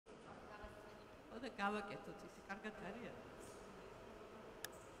და გავაკეთოთ ისე, კარგად არის.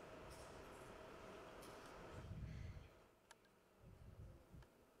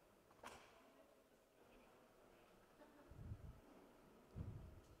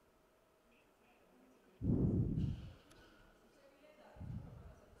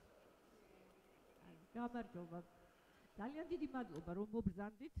 გამარჯობა. ძალიან დიდი მადლობა რომ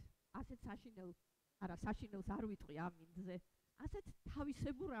მობრძანდით ასეთ საშინელს არ ვიტყვი ამინდზე. ასეთ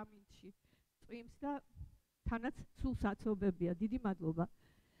თავისებურ ამინდში წვიმს და თანაც სულ საცობებია. დიდი მადლობა.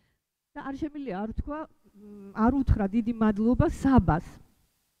 და არ შემიძლია არ უთხრა დიდი მადლობა საბას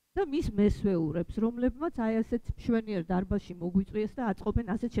და მის მესვეურებს, რომლებმაც აი ასეთ მშვენიერ დარბაზში მოგვიწვიეს და აწყობენ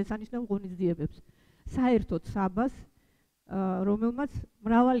ასეთ შესანიშნავ ღონისძიებებს. საერთოდ საბას, რომელმაც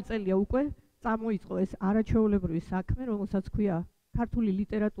მრავალი წელია უკვე წამოიწყო ეს არაჩვეულებრივი საქმე, რომელსაც ქვია ქართული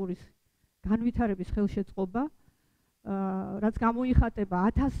ლიტერატურის განვითარების ხელშეწყობა, რაც გამოიხატება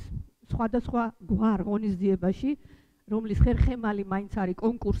 1000 სხვადასხვა გვარ ღონისძიებაში, რომლის ხერხემალი მაინც არის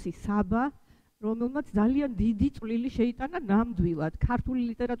კონკურსი საბა, რომელმაც ძალიან დიდი წვლილი შეიტანა ნამდვილად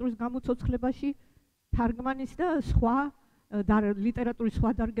ქართული ლიტერატურის გამოცოცხლებაში, თარგმნის და სხვა ლიტერატურის სხვა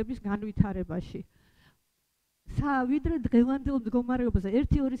დარგების განვითარებაში. ვიდრე დღევანდელ მდგომარეობაზე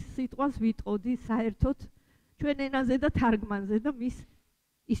ერთი-ორი სიტყვას ვიტყოდი საერთოდ ჩვენ ენაზე და თარგმანზე და მის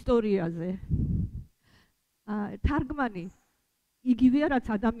ისტორიაზე. თარგმანი იგივეა, რაც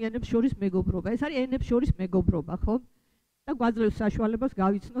ადამიანებს შორის მეგობრობა. ეს არის ენებს შორის მეგობრობა, ხო? და გვაძლევს საშუალებას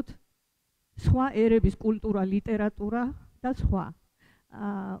გავიცნოთ სხვა ერების კულტურა, ლიტერატურა და სხვა.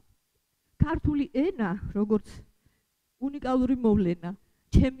 ქართული ენა, როგორც უნიკალური მოვლენა,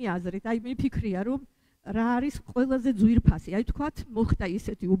 ჩემი აზრით, აი მიფიქრია, რომ რა არის ყველაზე ძვირფასი, აი თქვათ, მოხდა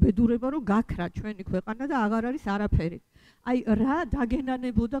ისეთი უბედურება, რომ გაქრა ჩვენი ქვეყანა და აღარ არის არაფერი. აი რა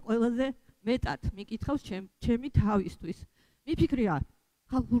დაგენანებოდა ყველაზე მეტად, მიკითხავს ჩემი თავისთვის. მიფიქრია,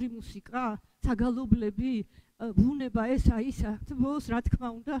 ხალხური მუსიკა, საგალობლები, ბუნება, ესა, ისა, ბოლოს რა თქმა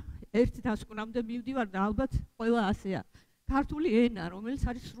უნდა, ერთ დასკვნამდე მივდივარ და ალბათ ყველა ასეა. ქართული ენა, რომელიც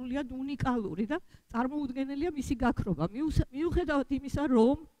არის სრულიად უნიკალური და წარმოუდგენელია მისი გაქრობა. მიუხედავად იმისა,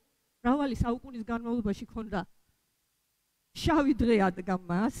 რომ მრავალი საუკუნის განმავლობაში ქონდა შავი დღე ადგა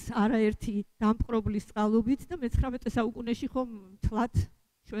მას, არაერთი დამპყრობლის წყალობით და მე-19 საუკუნეში ხომ თლათ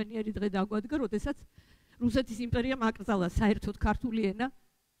შვენიერი დღე დაგვადგა, როდესაც რუსეთის იმპერიამ აკრძალა საერთოდ ქართული ენა,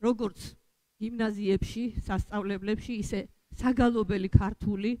 როგორც გიმნაზიებში, სასწავლებლებში, ისე საგალობელი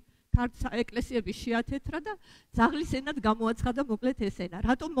ქართული, ეკლესიების შეათეთრა და ძაღლის ენად გამოაცხადა მოკლედ ეს ენა.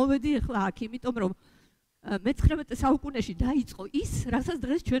 რატომ მოვედი ახლა აქ? იმიტომ რომ მე-19 საუკუნეში დაიწყო ის, რასაც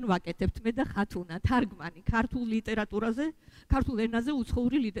დღეს ჩვენ ვაკეთებთ, მე და ხათუნა, თარგმანი, ქართულ ლიტერატურაზე, ქართულ ენაზე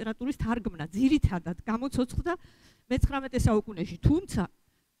უცხოური ლიტერატურის თარგმნა, ძირითადად გამოცოცხლდა მე-19 საუკუნეში. თუმცა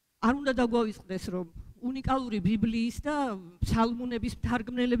არ უნდა დაგვავიწყდეს, რომ უნიკალური ბიბლიის და ფსალმუნების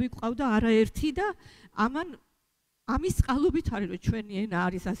მთარგმნელები ყავდა არაერთი და ამის წყალობით არის, რომ ჩვენი ენა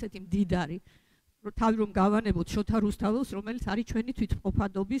არის ასეთი მდიდარი. თავი რომ გავანებოთ შოთა რუსთაველს, რომელიც არის ჩვენი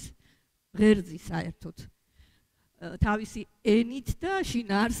თვითმყოფადობის ღერძი საერთოდ. თავისი ენით და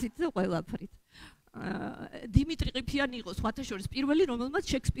შინაარსით და ყველაფრით. დიმიტრი ყიფიანი იყო სხვათა შორის პირველი, რომელმაც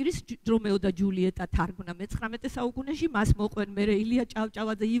შექსპირის რომეო და ჯულიეტა თარგმნა მე-19 საუკუნეში, მას მოყვენ მერე ილია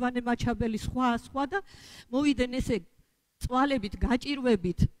ჭავჭავაძე, ივანე მაჩაბელი, სხვა და მოვიდნენ ესე წვალებით,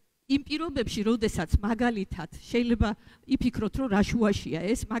 გაჭირვებით იმ პირობებში, როდესაც მაგალითად შეიძლება იფიქროთ, რომ რა შუაშია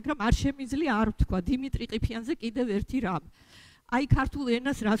ეს, მაგრამ არ შემიძლია არ ვთქვა დიმიტრი ყიფიანზე კიდევ ერთი რამ. აი ქართულ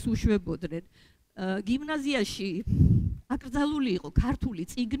ენას რას უშვებოდნენ. გიმნაზიაში აკრძალული იყო ქართული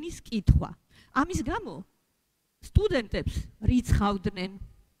წიგნის კითხვა. ამის გამო სტუდენტებს რიცხავდნენ.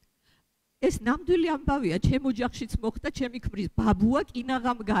 ეს ნამდვილი ამბავია, ჩემ ოჯახშიც მოხდა, ჩემი ქმრის ბაბუა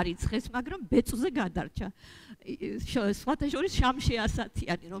კინაღამ გარიცხეს, მაგრამ ბეწვზე გადარჩა. სხვათა შორის შამშე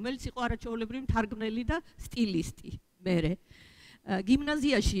ასათიანი, რომელიც იყო არაჩვეულებრივი მთარგმნელი და სტილისტი. მერე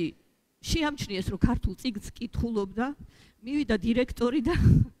გიმნაზიაში შეამჩნიეს, რომ ქართულ წიგნს კითხულობდა, მივიდა დირექტორი და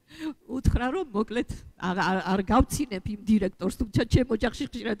უთხრა, რომ მოკლედ არ გავცინებ იმ დირექტორს, თუმცა ჩემ ოჯახში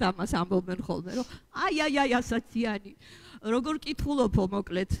ხშირად ამას ამბობენ ხოლმე, რომ აი ასათიანი, როგორ კითხულობო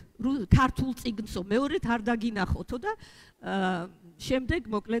მოკლედ ქართულ წიგნსო, მეორედ არ დაგინახოთო და შემდეგ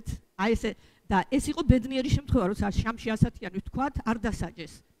მოკლედ აი ესე და ეს იყო ბედნიერი შემთხვევა, როცა შამში ასათიანი ვთქვათ, არ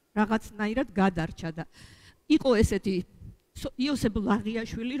დასაჯეს, რაღაცნაირად გადარჩა და იყო ესეთი იოსებ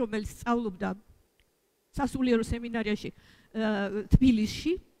ლაღიაშვილი, რომელიც სწავლობდა სასულიერო სემინარიაში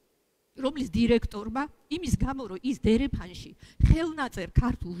თბილისში, რომლის დირექტორმა იმის გამო, რომ ის დერეფანში ხელნაწერ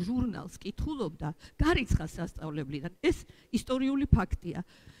ქართულ ჟურნალს კითხულობდა, გარიცხა სასწავლებლიდან. ეს ისტორიული ფაქტია.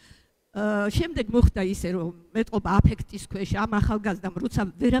 შემდეგ მოხდა ისე, რომ მეტყობა აფექტის ქვეშ ამ ახალგაზრდამ, როცა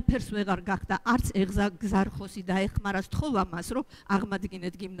ვერაფერს ვეღარ გახდა, არც ეგზარხოსი დაეხმარა სთხოვა მას, რომ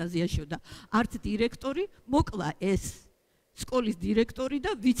აღმადგინეთ გიმნაზიაში და არც დირექტორი, მოკლა ეს სკოლის დირექტორი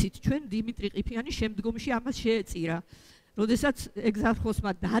და ვიცით ჩვენ დიმიტრი ყიფიანი შემდგომში ამას შეეწირა. როდესაც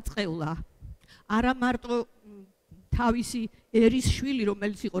ეგზარხოსმა დაწყევლა არა მარტო თავისი ერის შვილი,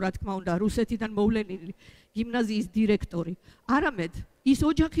 რომელიც იყო, რა თქმა უნდა, რუსეთიდან მოვლენილი გიმნაზიის დირექტორი, არამედ ის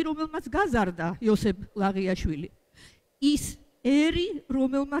ოჯახი, რომელმაც გაზარდა იოსებ ლაღიაშვილი, ის ერი,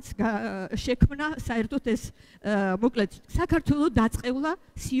 რომელმაც შექმნა საერთოდ ეს, მოკლედ, საქართველოს დაწყევლა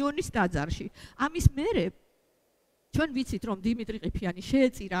სიონის ტაძარში. ამის მერე ჩვენ ვიცით, რომ დიმიტრი ყიფიანი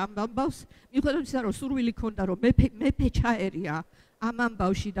შეეწირა ამ ამბავს, მიუხედავად იმისა, რომ სურვილი ჰქონდა, რომ მეფე ჩაერია ამ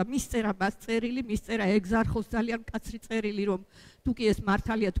ამბავში და მისწერა მას წერილი, მისწერა ეგზარხოს ძალიან კაცრი წერილი, რომ თუ კი ეს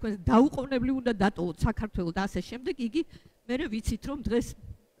მართალია თქვენ დაუყოვნებლივ უნდა დატოვოთ საქართველოს და ასე შემდეგ, იგი მერე ვიცით, რომ დღეს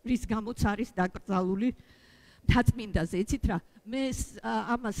რის გამოც არის დაკრძალული მთაწმინდაზე. იცით რა, მე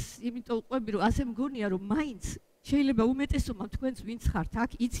ამას იმიტომ ყვები, რომ ასე მგონია, რომ მაინც შეიძლება უმეტესობა თქვენს ვინც ხართ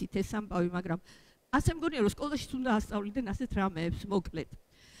აქ იცით ეს ამბავი, მაგრამ ასე მგონია, რომ სკოლაშიც უნდა ასწავლიდან ასეთ რამეებს, მოკლედ.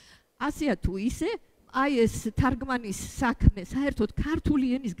 ასეა თუ ისე, აი ეს თარგმანის საქმე, საერთოდ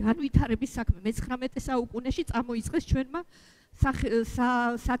ქართული ენის განვითარების საქმე მე-19 საუკუნეში წამოიწყეს ჩვენმა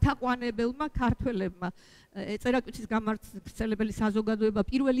სათაყვანებელმა ქართველებმა. ეწერაკვიცის გამავრცელებელი საზოგადოება,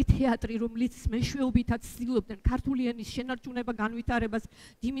 პირველი თეატრი, რომლის მეშვეობითაც ცდილობდნენ ქართული ენის შენარჩუნება, განვითარებას,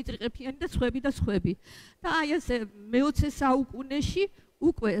 დიმიტრი ყიფიანი და სხვები. და აი ეს მე-20 საუკუნეში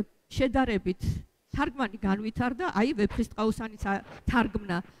უკვე შედარებით თარგმანი განვითარდა, აი ვეფხისტყაოსანის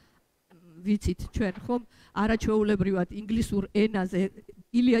თარგმნა ვიცით ჩვენ ხომ არაჩვეულებრივად ინგლისურ ენაზე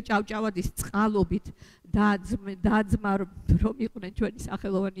ილია ჭავჭავაძის წყალობით დაძმა რომ იყვნენ ჩვენი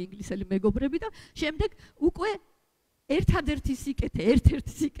სახელოვანი ინგლისელი მეგობრები და შემდეგ უკვე ერთადერთი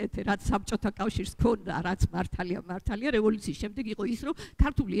სიკეთე რაც საბჭოთა კავშირს ჰქონდა, რაც მართალია რევოლუციის შემდეგ იყო ის, რომ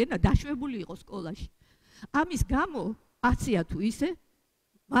ქართული ენა დაშვებული იყო სკოლაში. ამის გამო აცია თუ ისე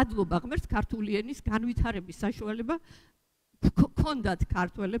მადლობა ღმერთს ქართული ენის განვითარების საშუალება ჰქონდათ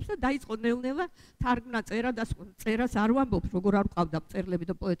ქართველებს და დაიწყო ნელ-ნელა თარგმნა წერა და წერას არ ვამბობ, როგორ არ ყავდა მწერლები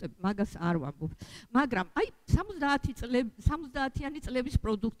და პოეტები, მაგას არ ვამბობ. მაგრამ აი 70-იანი წლების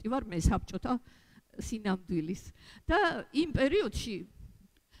პროდუქტი ვარ მე საბჭოთა სინამდვილის. და იმ პერიოდში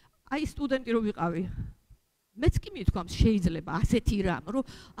აი სტუდენტი რო ვიყავი, მეც კი მithქვამს შეიძლება ასეთი რამ, რომ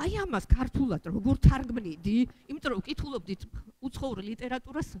აი ამას ქართულად როგორ თარგმნიდი, იმიტომ რომ ვკითხულობდით უცხოურ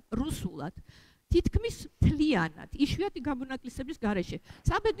ლიტერატურას რუსულად. თითქმის მთლიანად, იშვიათი გამონაკლისების გარეშე.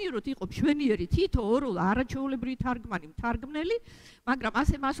 საბედნიეროდ იყო მშვენიერი თითო ორ არაჩვეულებრივი თარგმანი, მთარგმნელი, მაგრამ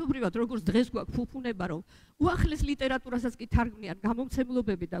ასე მასობრივად, როგორც დღეს გვაქვს ფუფუნება, რომ უახლეს ლიტერატურასაც კი თარგმნიან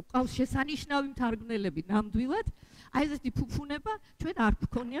გამომცემლობები და ყავს შესანიშნავი მთარგმნელები ნამდვილად, აი ესეთი ფუფუნება ჩვენ არ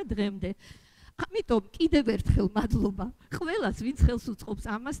გვქონია დღემდე. ამიტომ კიდევ ერთხელ მადლობა ყველას, ვინც ხელს უწყობს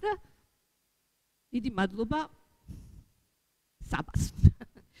ამას და დიდი მადლობა საბას.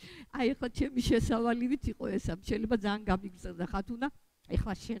 აი ახლა ჩემი შესავალივით იყო ესა, შეიძლება ძალიან გამიგზავნა ხათუნა,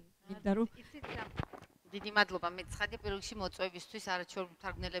 ახლა შენ მინდა რომ დიდი მადლობა მე ცხადია პირველ რიგში მოწვევისთვის, არაჩვეულებრივი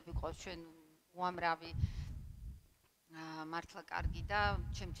მთარგმნელები ყავს ჩვენ უამრავი მართლა კარგი და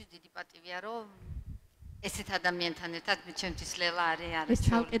ჩემთვის დიდი პატივია რომ ესეთ ადამიანთან ერთად ჩემთვის ლელა არის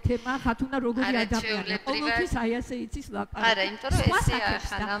ჩავკეთება ხათუნა როგორი ადამიანია ყოველთვის აი ასე იცის ლაპარაკი არა იმიტომ რომ ესე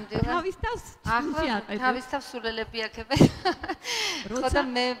ახლა ნამდვილად თავის თავს სულელები აქებენ ხოდა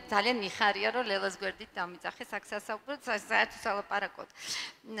მე ძალიან მიხარია რომ ლელას გვერდით დამიწახეს აქ სასაუბროდ საერთოდ სალაპარაკოდ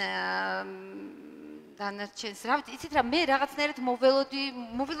დანარჩენს რა ვიცი იცით რა მე რაღაცნაირად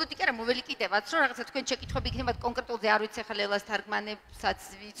მოველოდი კი არა მოველი კიდევაც რომ რაღაცა თქვენ შეკითხვები იქნებათ კონკრეტულზე არ ვიცი ახლა ლელას თარგმანებსაც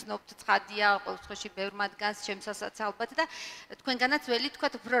ვიცნობთ ცხადია ყოველთვის ბევრ მათგანს ჩემსაც ალბათ და თქვენგანაც ველი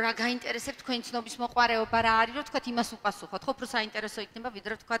თქვათ უფრო რა გაინტერესებთ თქვენი ცნობის მოყვარეობა რა არის რომ თქვათ იმას უპასუხოთ ხო უფრო საინტერესო იქნება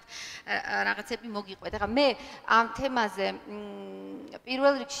ვიდრე თქვათ რაღაცები მოგიყვეთ ახლა მე ამ თემაზე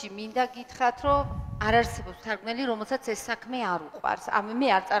პირველ რიგში მინდა გითხრათ რომ არ არსებობს თარგმნელი რომელსაც ეს საქმე არ უყვარს მე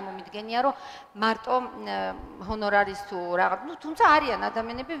არ წარმომიდგენია რომ მარტო ჰონორარის თუ რაღაც ნუ თუმცა არიან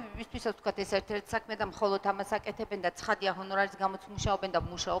ადამიანები ვისთვისაც თქვათ ეს ერთ-ერთი საქმე და მხოლოდ ამას აკეთებენ და ცხადია ჰონორარის გამოც მუშაობენ და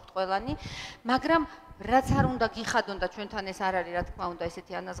მუშაობთ ყველანი მაგრამ რაც არ უნდა გიხადონ და ჩვენთან ეს არ არის რა თქმა უნდა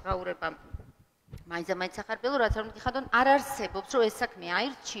ესეთი ანაზღაურება მაინც ახარბელო რაც არ უნდა გიხადონ არ არსებობს რომ ეს საქმე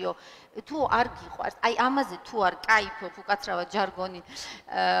აირჩიო თუ არ გიყვარს აი ამაზე თუ არ кайფობ უკაცრავად ჟარგონი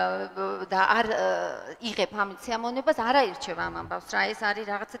და არ იღებ ამით სიამოვნებას არ აირჩევ ამ ამბავს რა ეს არის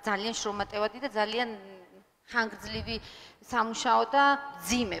რაღაცა ძალიან შრომატევადი და ძალიან ხანგრძლივი სამუშაო და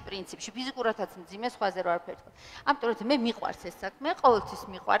ძიმე პრინციპში ფიზიკურადაც ძიმე სხვაზე რა არაფერი ამიტომ მე მიყვარს ეს საქმე ყოველთვის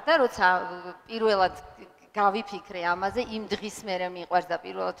მიყვარდა როცა პირველად გავიფიქრე ამაზე, იმ დღის მერე მიყვარს და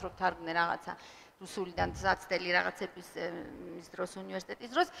პირველად რომ თარგმნე რაღაცა რუსულიდან საცდელი რაღაცების ის დროს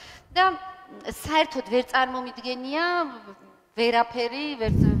უნივერსიტეტის დროს და საერთოდ ვერ წარმომიდგენია ვერაფერი,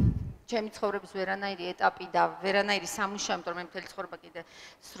 ვერც ჩემი ცხოვრების ვერანაირი ეტაპი და ვერანაირი სამუშაო, იმიტომ რომ მე მთელი ცხოვრება კიდე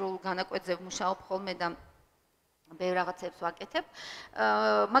სრულ განაკვეთზე ვმუშაობ ხოლმე და ბევრ რაღაცებს ვაკეთებ,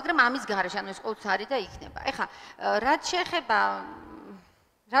 მაგრამ ამის გარეშე, ანუ ეს ყოველთვის არის და იქნება. ეხლა, რაც შეეხება,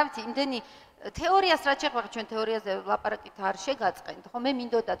 რა ვიცი, იმდენი თეორიას რაც შეეხება, ჩვენ თეორიაზე ლაპარაკით არ შეგაწყენთ, ხო? მე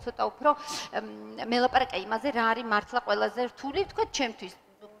მინდოდა ცოტა უფრო მელაპარაკა იმაზე, რა არის მართლა ყველაზე რთული, თქვა ჩემთვის.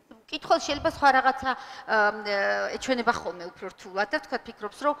 კითხვა შეიძლება სხვა რაღაცა ეჩვენება ხოლმე უფრო რთულად და თქვა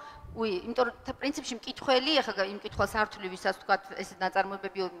ფიქრობს, რომ იმიტომ რომ პრინციპში მკითხველი, ახლა იმ კითხვას არ რთული, ვისაც თქვა ეს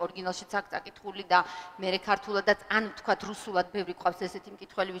ნაწარმოებები ორიგინალშიც აქვს წაკითხული და მე ქართულადაც ან თქვა რუსულად ბევრი ყავს ესეთი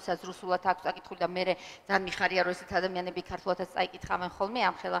მკითხველი, ვისაც რუსულად აქვს წაკითხული და მე ძალიან მიხარია რომ ესეთი ადამიანები ქართულადაც წაიკითხავენ ხოლმე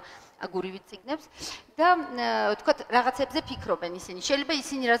ამ ხელა აგურივით წიგნებს და თქვა რაღაცებზე ფიქრობენ ისინი. შეიძლება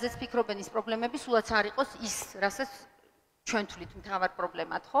ისინი რაზეც ფიქრობენ ის პრობლემები სულაც არ იყოს ის, რასაც ჩვენ თვლით მთავარ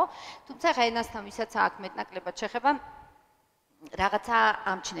პრობლემად, ხო? თუმცა ხა ენასთან ვისაც აქვს მეტნაკლებად შეხება რაღაცა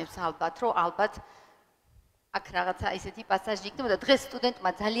ამჩნევს ალბათ, რომ ალბათ აქ რაღაცა ისეთი პასაჟი იქნება და დღეს სტუდენტმა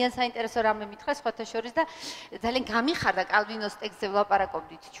ძალიან საინტერესო რამე მითხრა სხვათა შორის და ძალიან გამიხარდა კალვინოს ტექსტზე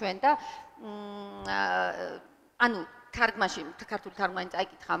ვლაპარაკობდით ჩვენ და ანუ თარგმანში ქართული თარგმანი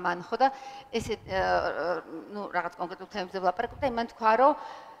წაიკითხა მან ხო და ესე ნუ რაღაც კონკრეტულ თემებზე ვლაპარაკობდა და მან თქვა რომ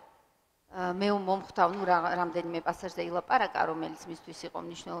მე მომხვდა ნუ რამდენიმე პასაჟზე ილაპარაკა რომელიც მისთვის იყო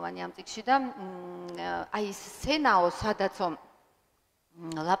მნიშვნელოვანი ამ წიგნში და აი ეს სცენაო სადაცო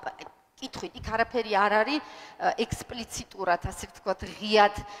კითხვით იქ არაფერი არ არის ექსპლიციტურად ასე ვთქვათ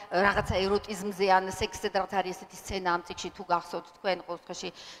ღიად რაღაცა ეროტიზმზე ან სექსზე და რაღაც არის ესეთი სცენა ამ წიგნში თუ გახსოვთ თქვენ ყოველ შემთხვევაში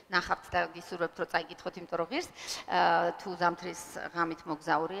ნახავთ და გისურვებთ რომ წაიკითხოთ იმიტომ რომ ღირს თუ ზამთრის ღამით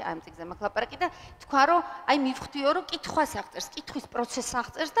მოგზაური ამ წიგნზე მაქვს ლაპარაკი და თქვა რომ აი მივხვდიო რომ კითხვას აღწერს კითხვის პროცესს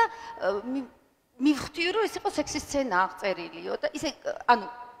აღწერს და მივხვდიო რომ ეს იყო სექსის სცენა აღწერილიო და ისე ანუ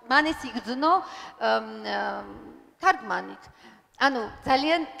მან ეს იგრძნო თარგმანით ანუ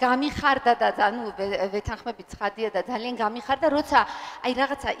ძალიან გამიხარდა და ანუ ვეთანხმებით ცხადია და ძალიან გამიხარდა როცა აი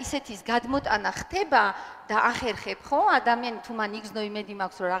რაღაცა ისეთის გადმოტანა ხდება და ახერხებ ხო ადამიანი თუ მან იგრძნო იმედი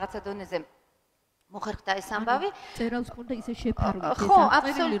მაქვს რომ რაღაცა დონეზე მოხერხდა ეს ამბავი წერალს უნდა ისე შეფარული ხო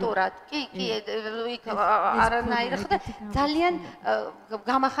აბსოლუტურად კი იქ არანაირად და ძალიან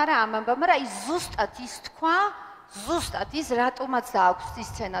გამახარა ამ ამბავმა რა ის ზუსტად ის თქვა ზუსტად ის რატომაც დააქვს ის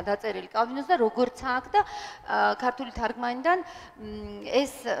სცენა დაწერილი კალვინოს და როგორც აქვს და ქართული თარგმანიდან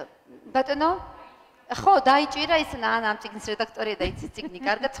ეს ბატონო ხო დაიჭირა ის ამ წიგნის რედაქტორია და იცის წიგნი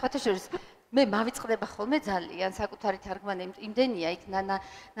კარგად სხვათა შორის მე მავიწყდება ხოლმე ძალიან საკუთარი თარგმანი იმდენია იქ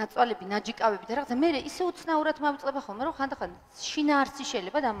ნაწვალები ნაჯიკავები და რაღაცა მე ისე უცნაურად მავიწყდება ხოლმე რომ ხანდახან შინაარსი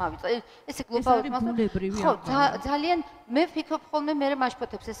შეიძლება და მავიწყე ესე გლობალურად ხო ძალიან მე ვფიქრობ ხოლმე მე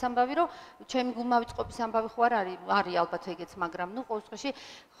მაშფოთებს ეს ამბავი რომ ჩემი გულმავიწყობის ამბავი ხო არ არის ალბათ ეგეც მაგრამ ნუ ყოველ შემთხვევაში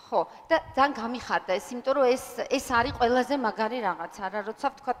ხო და ძალიან გამიხარდა ეს იმიტომ რომ ეს არის ყველაზე მაგარი რაღაცა რა როცა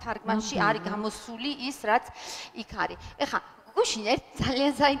ვთქვა თარგმანში არის გამოსული ის რაც იქ არის ეხა გუშინ ერთ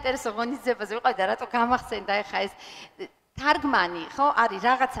ძალიან საინტერესო ღონისძიებაზე ვიყავი და რატო გამახსენდა ეხა ეს თარგმანი ხო არის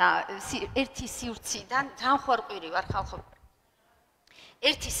რაღაცა ერთი სივრციდან თანხوارკვირი ვარ ხალხო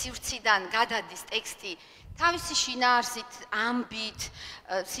ერთი სივრციდან გადადის ტექსტი თავისი შინაარსით ამბით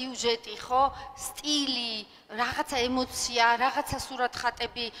სიუჟეტი ხო სტილი რაღაცა ემოცია რაღაცა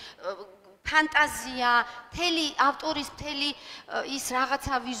სურათხატები ფანტაზია, მთელი ავტორის მთელი ის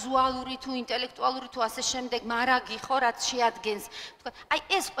რაღაცა ვიზუალური თუ ინტელექტუალური თუ ასე შემდეგ მარაგი ხო რაც შეადგენს. აი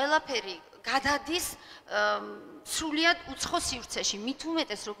ეს ყველაფერი გადადის სრულიად უცხო სივრცეში. მით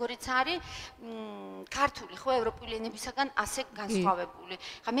უმეტეს როგორიც არის ქართული ხო ევროპული ენებისაგან ასე განსხვავებული.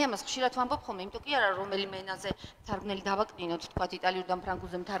 ხა მე ამას ხშირად ვამბობ ხოლმე, იმიტომ კი არა რომელიმე ენაზე თარგმნელი დავაკნინოთ, თქვა იტალიურიდან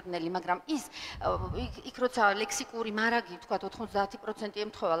ფრანგულზე თარგმნელი, მაგრამ ის იქ როცა ლექსიკური მარაგი, თქვა 90%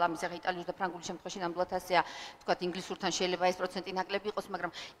 ემთხვევა ამის, ხა იტალიურ და ფრანგულ შემთხვევაში ნამდვილად ასეა, თქვა ინგლისურთან შეიძლება ეს პროცენტი ნაკლები იყოს,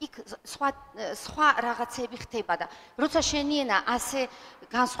 მაგრამ იქ სხვა რაღაცები ხდება და როცა შენი ენა ასე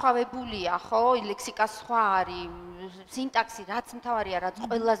განსხვავებულია, ხო, ლექსიკა სხვა არის სინტაქსი რაც მთავარია, რაც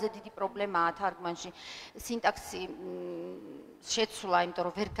ყველაზე დიდი პრობლემაა თარგმანში. სინტაქსი შეცვლა, იმიტომ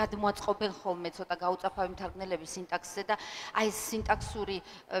რომ ვერ გადმოაწყობენ ხოლმე ცოტა გაუწაფავი მთარგმნელები სინტაქსზე და აი ეს სინტაქსური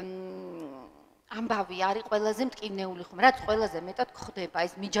ამბავი არის ყველაზე მტკივნეული ხომ, რაც ყველაზე მეტად გვხდება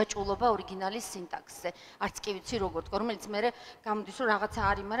ეს მიჯაჭულობა ორიგინალის სინტაქსზე. არც კი ვიცი როგორ თქვა, რომელიც მე გამოდის რომ რაღაცა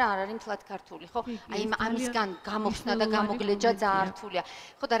არის, მაგრამ არ არის მთლად ქართული, ხო? აი ამისგან გამოხსნა და გამოგლეჯა ძალიან რთულია.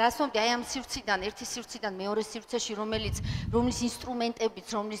 ხო და რას ვამბობდი, აი ამ სივრციდან, ერთი სივრციდან მეორე სივრცეში, რომლის ინსტრუმენტებიც,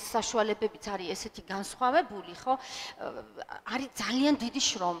 რომლის საშუალებებიც არის ესეთი განსხვავებული, ხო? არის ძალიან დიდი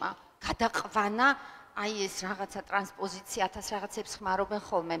შრომა, გადაყვანა აი ეს რაღაცა ტრანსპოზიცია 1000 რაღაცებს ხმარობენ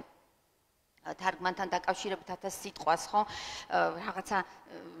ხოლმე. თარგმანთან დაკავშირებით 1000 სიტყვას, ხო? რაღაცა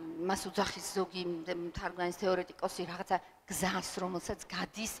მას უძახის ზოგი თარგმანის თეორეტიკოსი რაღაცა გზას, რომელსაც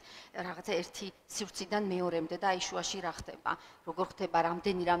გადის რაღაცა ერთი სივრციდან მეორემდე და აი შუაში რა ხდება? როგორ ხდება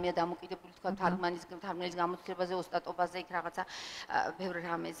რამდენი რამეა დამოკიდებული თქვა თარგმანის გამოცდილებაზე, ოსტატობაზე, იქ რაღაცა ბევრი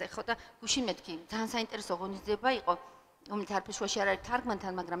რამეზე, ხო? და გუშინ მეთქი, ძალიან საინტერესო ღონისძიება იყო. რომელიც არაფერს შუაში არ არის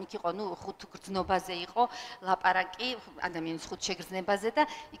თარგმანთან, მაგრამ იქ იყო, ხუთ გრძნობაზე იყო ლაპარაკი, ადამიანის ხუთ შეგრძნებაზე და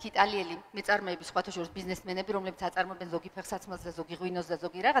იქ იტალიელი მეწარმეები, სხვათა შორის ბიზნესმენები, რომლებიც აწარმოებენ ზოგი ფეხსაცმელს და ზოგი ღვინოს და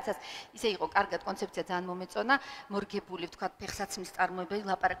ზოგი რაღაცას, ისე იყო კარგად კონცეფცია ძალიან მომეწონა, მორგებული, თქვა, ფეხსაცმლის წარმოებელი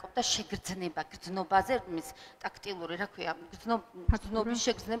ლაპარაკობდა შეგრძნება, გრძნობაზე, ის ტაქტილური, რა ქვია, გრძნობის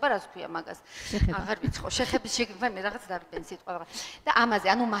შეგრძნება, რას ქვია მაგას? აღარ ვიცი ხო, შეხების შეგრძნება, მე რაღაც დარბენ სიტყვა. და ამაზე,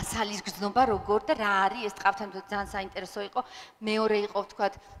 ანუ მასალის გრძნობა როგორ და რა არის ეს ტყავთან ძალიან საინტერესო იყო მეორე იყო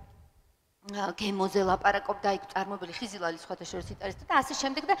ვთქვათ გემოზე ლაპარაკობდა იქ წარმობილი ხიზილალი სხვათა შორის იტალიასთან და ასე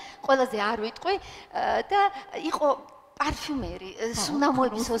შემდეგ და ყველაზე არ ვიტყვი და იყო პარფიუმერი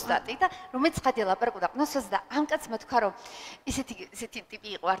სუნამოების ოსტატი და რომელიც ხადია ლაპარაკობდა ყნოსას და ამ კაცმა თქვა რომ ესეთი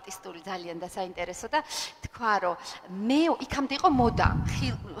ტიპი იყო არტისტული ძალიან და საინტერესო და თქვა რომ მე იქამდე იყო მოდა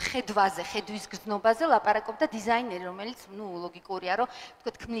ხედვაზე ხედვის გრძნობაზე ლაპარაკობდა დიზაინერი რომელიც ლოგიკურია რომ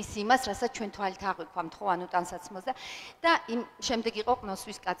თქვა ქმნის იმას რასაც ჩვენ თვალით აღვიქვამთ ხო ანუ ტანსაცმელს და იმ შემდეგ იყო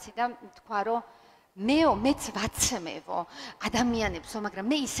ყნოსვის კაცი და თქვა რომ მეც ვაცმევო ადამიანებსო,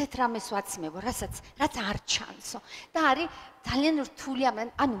 მაგრამ მე ისეთ რამეს ვაცმევო, რაც არ ჩანსო. და არის ძალიან რთული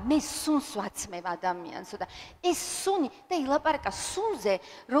ანუ მე სუნს ვაცმევ ადამიანსო და ეს სუნი და ილაპარაკა სუნზე,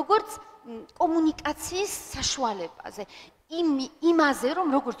 როგორც კომუნიკაციის საშუალებაზე. იმაზე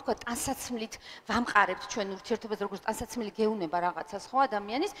რომ როგორც თქვა ტანსაცმლით ვამყარებთ ჩვენ ურთიერთობაზე როგორც ტანსაცმელი გეუნება რაღაცას ხო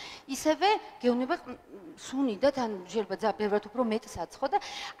ადამიანის ისევე გეუნება სუნი და თან შეიძლება ძალიან ბევრად უფრო მეტსაც ხო და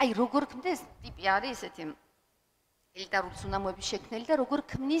აი როგორ ქმნის ტიპი არის ესეთი ელიტარული სუნამოების შექმნელი და როგორ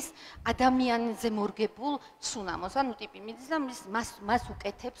ქმნის ადამიანზე მორგებულ სუნამოს ანუ ტიპი მიდის და მას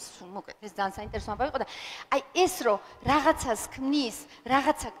უკეთებს მოკეთ ეს ძალიან საინტერესო ამბავი იყო და აი ეს რომ რაღაცას ქმნის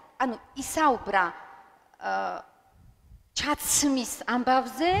რაღაცა ანუ ისაუბრა ჩაცმის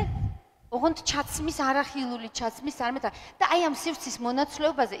ამბავზე, ოღონდ ჩაცმის არახილული ჩაცმის არამედ და აი ამ სივრცის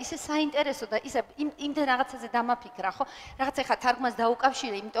მონაცვლეობაზე ისე საინტერესო და ისე იმდენ რაღაცაზე დამაფიქრა, ხო? რაღაცა ხა თარგმანს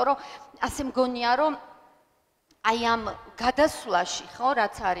დაუკავშირე, იმიტომ რომ ასე მგონია, რომ აი ამ გადასვლაში, ხო,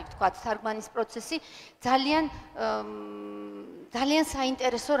 რაც არის, თქვა, თარგმანის პროცესი, ძალიან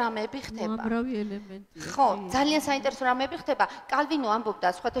საინტერესო რამეები ხდება. უამრავი ელემენტია. ხო, ძალიან საინტერესო რამეები ხდება. კალვინო ამბობდა,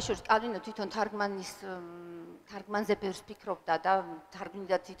 სხვათა შორის კალვინო თვითონ თარგმანზე ბევრს ფიქრობდა და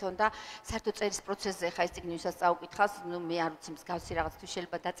თარგმნიდა თვითონ და საერთოდ წერის პროცესზე ხა ეს წიგნი ვისაც წაუკითხავს, მე არ ვიცი მსგავსი რაღაც თუ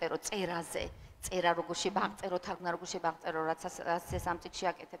შეიძლება დაწერო წერაზე. წერა როგორ შევაღწერო, თარგმნა როგორ შევაღწერო, რაც ეს ამ წიგნში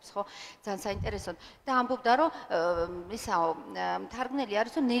აკეთებს, ხო? ძალიან საინტერესო. და ამბობდა, რომ ისაო, თარგმნელი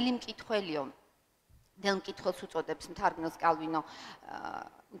არის, რომ ნელი მკითხველიო. ნელ მკითხველს უწოდებს თარგმნელს კალვინო,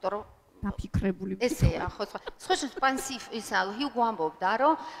 იმიტომ რომ დაფიქრებული ესეა, ხო, სხვა სპანსიფ ისა ჰიუგო ამბობდა,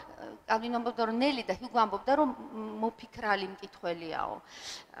 რომ კალვინო ამბობდა, რომ ნელი და ჰიუგო ამბობდა, რომ მოფიქრალი მკითხველიაო,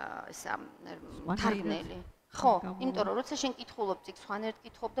 ისა თარგმნელი. ხო, იმიტომ რომ როცა შენ კითხულობ წიგნს, სხვანაირად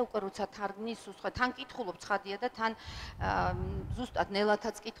კითხულობ და უკვე როცა თარგმნის, სხვა თან კითხულობ ცხადია და თან ზუსტად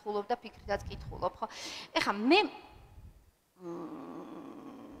ნელათაც კითხულობ და ფიქრითაც კითხულობ, ხო? ეხლა მე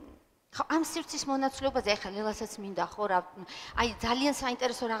ხო, ამ სივრცის მონაცვლეობაზე ეხლა ლელასაც მინდა ხო რა, აი ძალიან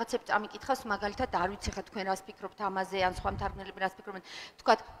საინტერესო რაღაცებს წამიკითხავს, მაგალითად არ ვიცი ხა თქვენ რას ფიქრობთ ამაზე, ან სხვა მთარგმნელები რას ფიქრობენ,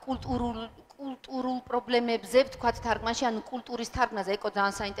 თქვათ კულტურულ პრობლემებზე, თქვათ თარგმანში, ანუ კულტურის თარგმნაზე, ეკო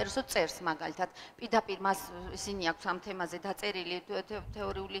ძალიან საინტერესო წერს მაგალითად. პირდაპირ მას ისინი აქვს ამ თემაზე დაწერილი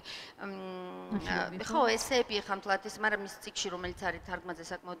თეორიული ხო, ესეები ხამთლად ის, მაგრამ ის წიგნში, რომელიც არის თარგმანზე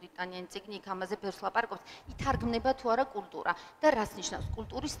საკმაოდ იტანიანი წიგნი, იქ ამაზე ბევრს ლაპარაკობს, ითარგმნება თუ არა კულტურა და რას ნიშნავს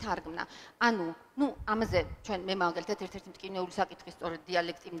კულტურის თარგმნა. ანუ, ამაზე ჩვენ მე მაგალითად ერთ-ერთი მტკივნეული საკითხი სწორედ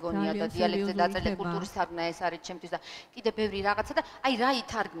დიალექტი მგონია და დიალექტზე დაწერილი კულტურის თარგმნა ეს არის ჩემთვის და კიდე ბევრი რაღაცა და აი რა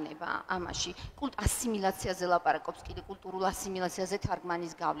ითარგმნება ამაში ასიმილაციაზე ლაპარაკობს კიდე კულტურულ ასიმილაციაზე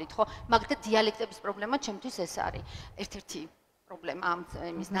თარგმანის გავლით ხო მაგალითად დიალექტების პრობლემა ჩემთვის ეს არის ერთ-ერთი პრობლემა ამ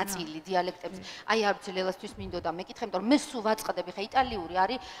იმის ნაწილი დიალექტების აი არ ვიცი ლელასთვის მინდოდა მეკითხე იმიტომ რომ მე სულ ვაწყდები ხა იტალიური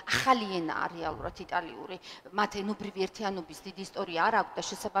არის ახალი ენაა რეალურად იტალიური მათ ენობრივი ერთიანობის დიდი ისტორია არ აქვს და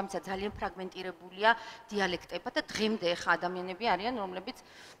შესაბამისად ძალიან ფრაგმენტირებულია დიალექტება და დღემდე ხა ადამიანები არიან რომლებიც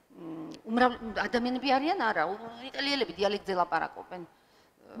ადამიანები არიან არა იტალიელები დიალექტზე ლაპარაკობენ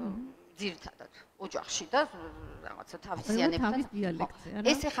ძირითადად ოჯახში და რაღაცა თავისიანებთან.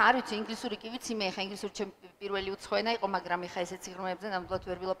 ეს ეხა არ ვიცი ინგლისური კი ვიცი მე ეხა ინგლისური ჩემი პირველი უცხოენა იყო, მაგრამ ეხა ესეც სიღრმეებზე ნამდვილად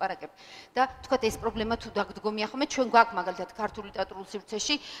ვერ ვილაპარაკებ. და თქვათ ეს პრობლემა თუ დაგდგომია ხოლმე ჩვენ გვაქვს მაგალითად ქართული ლიტერატურულ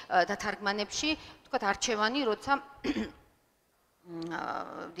სივრცეში და თარგმანებში თქვათ არჩევანი, როცა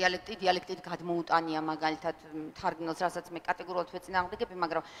დიალექტით გადმოუტანია მაგალითად თარგმნელს, რასაც მე კატეგორიულად ვეწინააღმდეგები,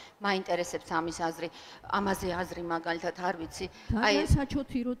 მაგრამ მაინტერესებს ამის აზრი, ამაზე აზრი მაგალითად არ ვიცი. აი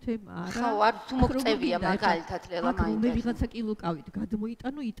საჩოთირო თემაა რა. ხო, არ თუ მოწევია მაგალითად ლელა მაინტერესებს. მე ვიღაცა კილოკავით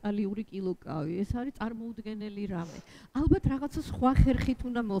გადმოიტანო იტალიური კილოკავი. ეს არის წარმოუდგენელი რამე. ალბათ რაღაცა სხვა ხერხით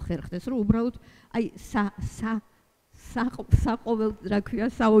უნდა მოხერხდეს, რომ უბრალოდ აი საყოველთ რა ქვია,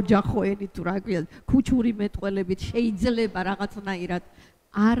 საოჯახო ენით თუ რა ქვია, ქუჩური მეტყველებით შეიძლება რაღაცნაირად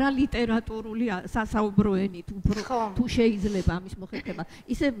არა ლიტერატურული სასაუბრო ენით უფრო თუ შეიძლება ამის მოხერხება.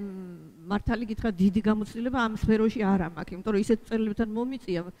 ისე მართალი გითხრა დიდი გამოცდილება ამ სფეროში არ მაქვს, იმიტომ რომ ისეთ წერილებთან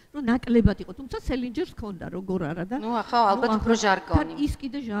მომიწია, რომ ნაკლებად იყო, თუმცა სელინჯერს ჰქონდა როგორ არა და ნუ ახლა ალბათ უფრო ჟარგონი. ის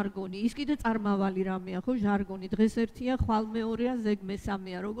კიდე ჟარგონი, ის კიდე წარმავალი რამეა, ხო ჟარგონი. დღეს ერთია, ხვალ მეორეა, ზეგ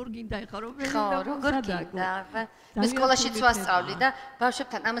მესამეა, როგორ გინდა ეხა რომ როგორ გინდა. მე სკოლაშიც ვასწავლი და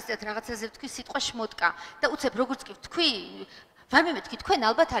ბავშვებთან ამასთანაც რაღაცაზე ვთქვი სიტყვა შმოტკა და უცებ როგორც კი ვთქვი ვამე მეთქი თქვენ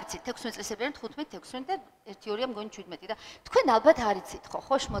ალბათ არ იცით 16 წლისებიან 15 16 და 1-2-ია მგონი 17 და თქვენ ალბათ არ იცით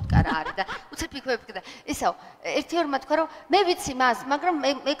ხო შმოტკა რა არის და უცებ იქვეები და ესაო 1-2-მა თქვა რომ მე ვიცი მას მაგრამ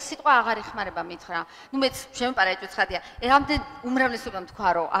მე სიტყვა აღარ ეხმარება მითხრა ნუ მეც შემპარა ეთვე ცხადია რამდენ უმრავლესობამ თქვა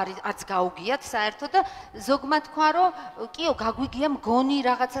რომ არც გაუგიათ საერთოდ და ზოგმა თქვა რომ კიო გაგვიგია მგონი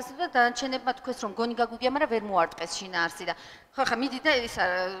რაღაცას და დანარჩენებმა თქვეს რომ მგონი გაგვიგია მაგრამ ვერ მოარტყეს შინაარსი და ხო ხა მიდი და ისა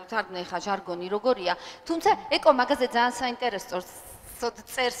თარგმნე ხა ჟარგონი როგორია თუმცა ეკო მაგაზე ძალიან საინტერესო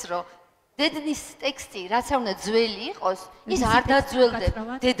წერს რომ დედნის ტექსტი რაც არ უნდა ძველი იყოს ის არ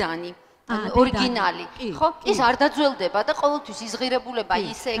დაძველდება დედანი ორიგინალი ხო ის არ დაძველდება და ყოველთვის იზღირებულება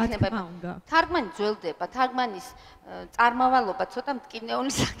ისე ექნება თარგმანი ძველდება თარგმანის წარმავალობა ცოტა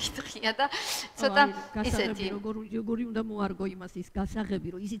მტკივნეული საკითხია და ცოტა ისეთი როგორი უნდა მოარგო იმას ის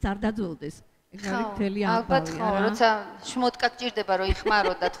გასაღები რომ ისიც არ დაძველდეს ალბათ ხო, როცა შმოტკა გჭირდება რომ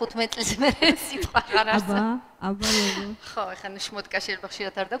იხმარო და 15 წლის მერე სიტყვა აღარ არსებობს. აბა ხო, ეხლა შმოტკა შეიძლება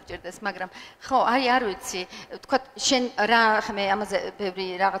ხშირად არ დაგჭირდეს, მაგრამ ხო, აი არ ვიცი, თქვათ შენ რა მე ამაზე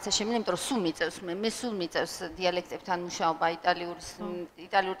ბევრი რაღაცა შემინა, იმიტომ რომ სულ მიწევს მე სულ მიწევს დიალექტებთან მუშაობა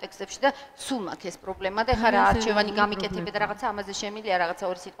იტალიურ ტექსტებში და სულ მაქვს ეს პრობლემა და ეხლა რა არჩევანი გამიკეთებდი და რაღაცა ამაზე შემილია, რაღაცა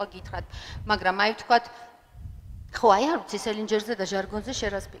ორი სიტყვა გითხრათ, მაგრამ აი თქვათ ხო, აი არ ვიცი სელინჯერზე და ჟარგონზე შენ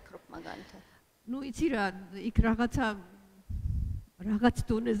რას ფიქრობ მაგალითად? ნუ იცი რა, იქ რაღაც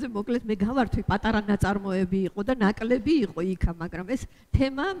დონეზე მოკლედ მე გავართვი პატარა ნაწარმოები იყო და ნაკლები იყო იქა, მაგრამ ეს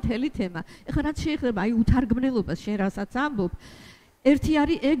თემაა, მთელი თემა. ეხლა რაც შეეხება აი უთარგმნელობას, შენ რასაც ამბობ, ერთი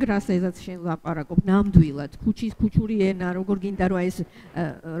არის ეგრას ესაც შენ ლაპარაკობ ნამდვილად, ქუჩური ენა, როგორ გინდა რომ ეს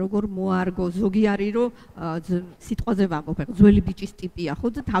როგორ მოარგო, ზოგი არის რომ სიტყვაზე ვამბობ, ძველი ბიჭის ტიპია, ხო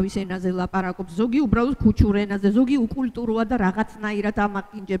და თავის ენაზე ლაპარაკობს, ზოგი უბრალოდ ქუჩურ ენაზე, ზოგი უკულტუროა და რაღაცნაირად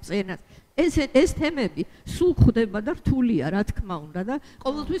ამაყინჯებს ენას. ეს თემები სულ ხდება და რთულია, რა თქმა უნდა და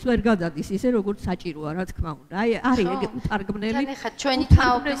ყოველთვის ვერ გადადის ისე როგორც საჭიროა, რა თქმა უნდა. აი არის ეგ უთარგმნელი. ეხა ჩვენი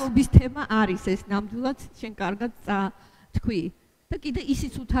თაობის თემა არის ეს ნამდვილად შენ კარგად თქვი. და კიდე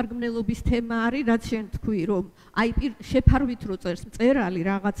ისიც უთარგმნელობის თემა არის, რაც შენ თქვი, რომ აი შეფარვით რო წერს მწერალი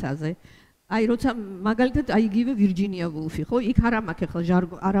რაღაცაზე. აი როცა მაგალითად აი იგივე ვირჯინია ვულფი, ხო? იქ არ მაქვს ახლა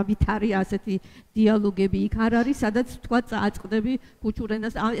ჟარგო, არავით არის ასეთი დიალოგები, იქ არ არის, სადაც თქვა წააწყდები ქუჩურ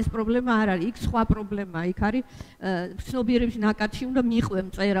ენას. ეს პრობლემა არ არის, იქ სხვა პრობლემაა, იქ არის ცნობიერების ნაკადში უნდა მიყვე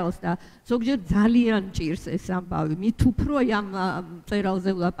მწერალს და ზოგჯერ ძალიან ჭირს ეს ამბავი. მით უფრო ამ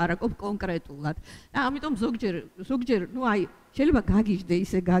მწერალზე ვლაპარაკობ კონკრეტულად. და ამიტომ ზოგჯერ, ნუ აი შეიძლება გაგიჟდე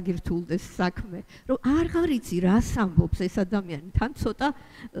ისე გაგირთულდეს საქმე, რომ აღარ იცი რას ამბობს ეს ადამიანი, თან ცოტა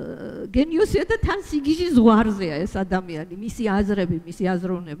გენიოსია და თან სიგიჟი ზღვარზეა ეს ადამიანი, მისი აზრები, მისი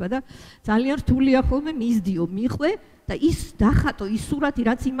აზროვნება და ძალიან რთულია ხოლმე მისდიო, მიყვე და ის დახატო ის სურათი,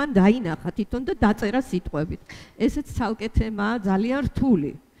 რაც იმან დაინახა თვითონ და დაწერა სიტყვებით. ესეც ცალკე თემაა, ძალიან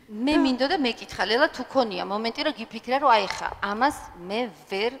რთული. მე მინდოდა მეკითხა, ლელა თუ ქონია მომენტი, რომ გიფიქრე, რომ აი ხა ამას მე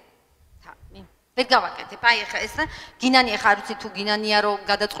ვერ გავაკეთებ. აი ახლა ეს გინანი ახლა არ ვიცი თუ გინანია რომ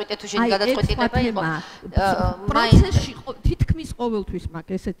გადაწყვიტე თუ შენ გადაწყვეტილება იყო. პროცესში თითქმის ყოველთვის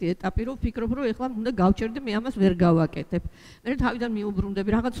მაქვს ესეთი ეტაპი რომ ვფიქრობ რომ ახლა უნდა გავჩერდე მე ამას ვერ გავაკეთებ. მე თავიდან მიუბრუნდები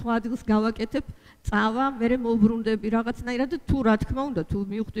რაღაც სხვა ადგილს გავაკეთებ, წავა, მე მოუბრუნდები რაღაცნაირად თუ რა თქმა უნდა თუ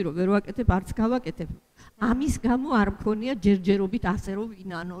მივხვდი რომ ვერ ვაკეთებ, არც გავაკეთებ. ამის გამო არ მქონია ჯერჯერობით ასე რომ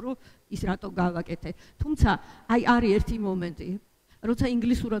ვინანო რომ ის რატო გავაკეთე. თუმცა აი არის ერთი მომენტი როცა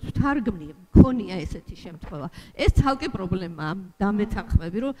ინგლისურად ვთარგმნი, მქონია ესეთი შემთხვევა. ეს ცალკე პრობლემაა,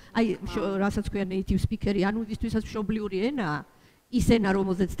 დამეთანხმები, რომ აი, რასაც ქვია native speaker-ი, ანუ ვისთვისაც მშობლიური ენაა, ისენა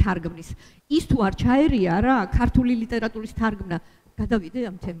რომელზეც თარგმნის ის თუ არ ჩაერია რა ქართული ლიტერატურის თარგმნა გადავიდე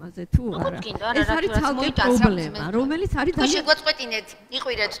ამ თემაზე თუ არა ეს არის ცალკე პრობლემა რომელიც არის ძალიან შეგვაწყვეტინეთ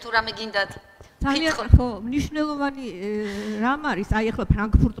იყვირეთ თუ რამე გინდათ ძალიან ხო მნიშვნელოვანი რამ არის აი ახლა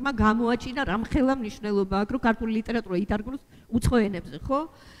ფრანკფურტმა გამოაჩინა რამხელა მნიშვნელობა აქვს რომ ქართული ლიტერატურა ითარგმნოს უცხო ენებზე ხო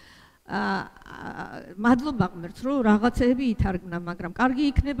მადლობა ღმერთს რომ რაღაცეები ითარგმნა მაგრამ კარგი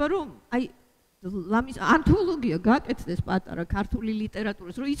იქნება რომ აი ლამის ანთოლოგია გაკეთდეს პატარა ქართული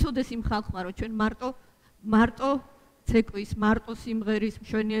ლიტერატურის რომ იცოდეს იმ ხალხმა რომ ჩვენ მარტო ცეკვის, მარტო სიმღერის,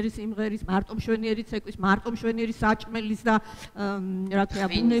 მშვენიერი სიმღერის, მარტო მშვენიერი ცეკვის, მარტო მშვენიერი საჭმელის და რა თქმა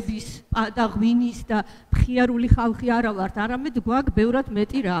უნდა, ბუნების და ღვინის და მხიარული ხალხი არა ვართ, არამედ გვაქვს ბევრად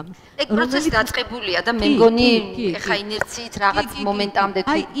მეტი რამ. ეგ პროცესი დაწყებულია და მე მგონი ეხა ინერციით რაღაც მომენტამდე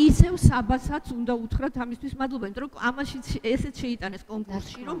თუ აი ისევ საბასაც უნდა უთხრათ ამისთვის მადლობა, იმიტომ რომ ამაში ესეც შეიტანეს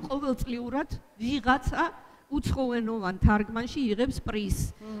კონკურსში, რომ ყოველწლიურად ვიღაცა უცხოენოვან თარგმანში იღებს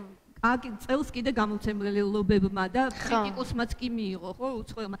პრიზს. წელს კიდე გამომცემლობებმა და კრიტიკოსმაც კი მიიღო, ხო,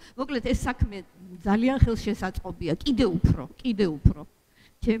 უცხოელმა. მოკლედ ეს საქმე ძალიან ხელშესაწყობია, კიდე უფრო.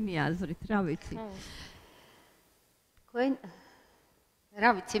 ჩემი აზრით, რა ვიცი. რა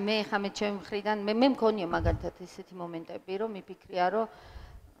ვიცი, მე ხა მე ჩემი მხრიდან მე მგონია მაგალითად ესეთი მომენტები, რომ მიფიქრია, რომ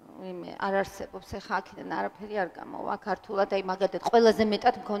არ არსებობს ეხა აქედან არაფერი არ გამოვა ქართულად აი მაგალითად ყველაზე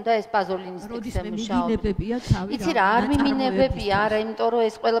მეტად მქონდა ეს პაზოლინის ტექსტზე მიმინებებია თავი იცი რა არ მიმინებებია არა იმიტომ რომ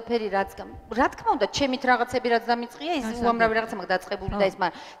ეს ყველაფერი რაც რა თქმა უნდა ჩემით რაღაცები რაც დამიწყია ის უამრავი რაღაცა მაგ დაწყებული და ეს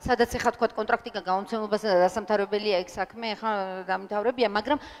მაგრამ სადაც ეხა თქვა კონტრაქტი გამომცემლობასა და დასამთავრებელია ეგ საქმე ეხა დამთავრებია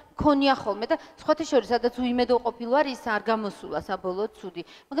მაგრამ მქონია ხოლმე და სხვათა შორის სადაც უიმედო ყოფილვარ ის არ გამოსულა საბოლოოდ ცუდი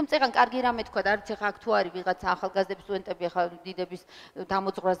მაგრამ წეგან კარგი რამე თქვა და არც ეხა აქ თუ არის ვიღაცა ახალგაზრდების სტუდენტები ეხა დიდების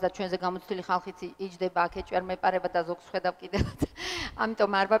დამოძღვრას და ჩვენზე გამოცდილი ხალხიც იჯდება აქ ეჭვერ მეპარება და ზოგს ხედავ კიდევაც.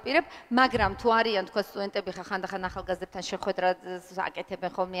 ამიტომ არ ვაპირებ, მაგრამ თუ არიან თქვა სტუდენტები ხანდახან ახალგაზრდებთან შეხვედრას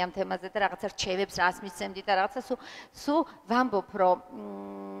აკეთებენ ხოლმე ამ თემაზე და რაღაცა რჩევებს რას მისცემდით და რაღაცა სულ ვამბობ რომ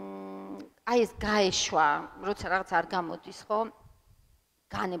აი ეს გაეშვა, როცა რაღაც არ გამოდის, ხო?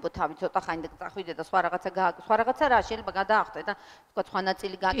 განებო თავი ცოტა ხანი და წახვიდე და სხვა რაღაცა რა შეიძლება გადაახტე და თქვა სხვა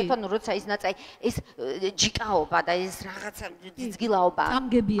ნაწილი გააკეთო, ნუ როცა ის ნაწილი ეს ჯიკაობა და ეს რაღაცა ძგილაობა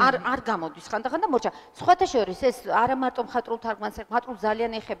არ გამოდის ხანდახან და მორჩა. სხვათა შორის ეს არა მარტო მხატვრულ თარგმანს, მხატვრულ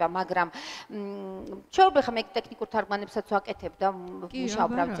ძალიან ეხება, მაგრამ შეიძლება ხა მე ტექნიკურ თარგმანებსაც ვაკეთებ და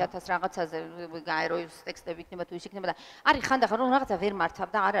მუშაობ რა ვიცი 1000 რაღაცაზე გაეროის ტექსტები იქნება თუ ის იქნება და არის ხანდახან რომ რაღაცა ვერ მართავ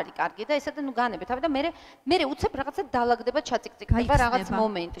და არ არის კარგი და ესა და ნუ განებე თავი და მე უცებ რაღაცა დაალაგდება ჩაწიკწიკდება რაღაც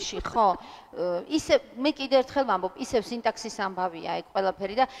მომენტში, ხო? ისე მე კიდე ერთხელ ვამბობ, ისევ სინტაქსის ამბავია ეგ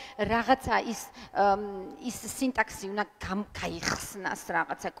ყველაფერი და რაღაცა ის სინტაქსი უნდა გაიხსნას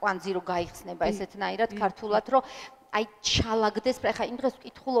რაღაცა კვანძი რო გაიხსნება ესეთნაირად ქართულად, რომ აი ჩალაგდეს, ხა იმ დღეს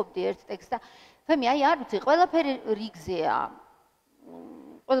ვკითხულობდი ერთ ტექსტს და ვემი აი არ ვიცი, ყველაფერი რიგზეა.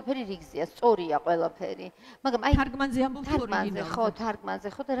 ყველაფერი რიგზეა, სწორია ყველაფერი. მაგრამ აი თარგმანზე ამბობ თორინი. ხო, თარგმანზე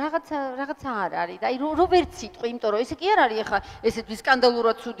ხო და რაღაცა არ არის. და აი რო ვერ ციტყვი, იმიტომ რომ ესე კი არ არის ახლა ესეთი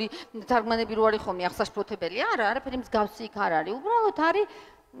სკანდალურად ცუდი თარგმანები რო არის ხოლმე ახსაშფოთებელი. არა, არაფერი მსგავსი იქ არ არის. უბრალოდ არის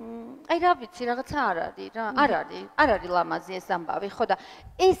აი რა ვიცი, რაღაცა არ არის რა. არ არის ლამაზი ეს ამბავი, ხო და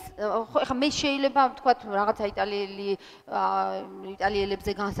ეს ხო ახლა მე შეიძლება ვთქვა რაღაცა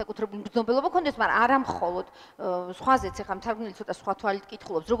იტალიელებზე განსაკუთრებული მგრძნობელობა ქონდეს, მაგრამ არა მხოლოდ სხვაზეც ახლა მთარგმნელი ცოტა სხვა თვალით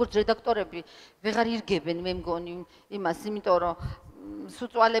კითხულობს, როგორც რედაქტორები ვეღარ ირგებენ მე მგონი იმას, იმიტომ რომ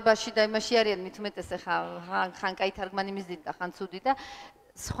სუწვალებაში და იმაში არიან მით უმეტეს ახლა ხან კაი თარგმანი მიზიდ და ხან ცუდი და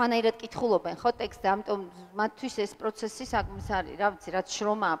სხვანაირად კითხულობენ ხო ტექსტს, ამიტომ მათთვის ეს პროცესი საკმის არის, რა ვიცი, რაც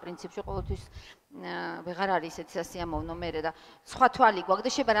შრომაა პრინციპში ყოველთვის ვეღარ არის ესეთი სასიამოვნო მერე და სხვა თვალი გვაქვს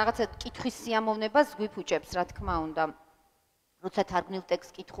და შეიძლება რაღაცა კითხვის სიამოვნებას გვიფუჭებს, რა თქმა უნდა. როცა თარგმნილ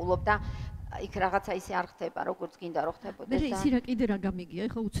ტექსტს კითხულობ და იქ რაღაცა ისე არ ხდება, როგორც გინდა რომ ხდებოდეს და მე ისი რა კიდე რა გამიგია,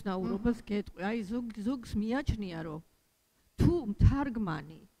 ეხლა უცნაურობას გეტყვი. აი ზოგს მიაჩნია რომ თუ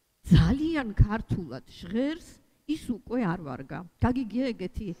თარგმანი ძალიან ქართულად ჟღერს ის უკვე არ ვარგა. გაგიგია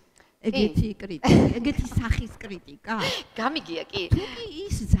ეგეთი კრიტიკა, ეგეთი სახის კრიტიკა? გამიგია კი. თუ კი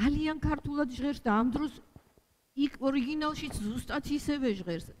ის ძალიან ქართულად ჟღერს და ამ დროს იქ ორიგინალშიც ზუსტად ისევე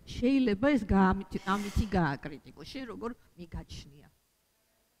ჟღერს, შეიძლება ეს ამითი გააკრიტიკო. შენ როგორ მიგაჩნია?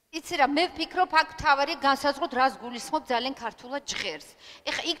 იცი რა, მე ვფიქრობ აქ თავარი განსაზღვროთ რას გულისხმობ ძალიან ქართულად ჟღერს.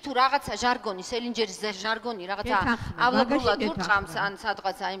 ეხა იქ თუ რაღაცა ჟარგონი, სელინჯერის ჟარგონი, რაღაცა ავლაბრულად ურწყამს ან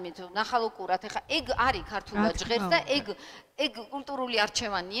სადღაცა იმით ნახალოკურად, ეხა ეგ არის ქართულად ჟღერს და ეგ კულტურული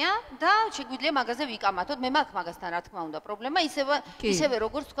არჩევანია და შეგვიძლია მაგაზე ვიკამათოთ. მე მაქვს მაგასთან რა თქმა უნდა პრობლემა, ისევე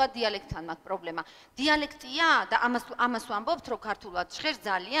როგორც თქვა დიალექტთან მაქვს პრობლემა. დიალექტია და ამას ვამბობთ რომ ქართულად ჟღერს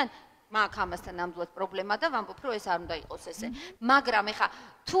ძალიან მაგ ამასთან ნამდვილად პრობლემა და ვამბობ, რომ ეს არ უნდა იყოს ესე. მაგრამ ეხა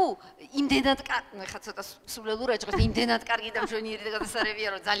თუ იმდენად ეხა ცოტა სულელურად ჟღერს, იმდენად კარგი და მშვენიერი და გადასარევია,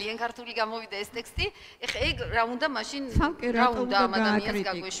 რომ ძალიან ქართული გამოვიდა ეს ტექსტი, ეხა ეგ რა უნდა მაშინ რა უნდა ამ ადამიანს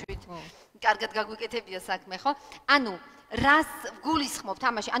გაგვეშვით. კარგად გაგვიკეთებია საქმე, ხო? ანუ რას გულისხმობთ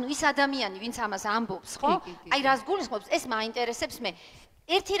ამაში? ანუ ის ადამიანი, ვინც ამას ამბობს, ხო? აი რას გულისხმობს, ეს მაინტერესებს მე.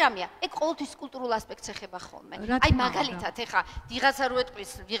 ერთი რამეა, ეგ ყოველთვის კულტურულ ასპექტს ეხება ხოლმე. აი მაგალითად, ეხა ვიღაცა რო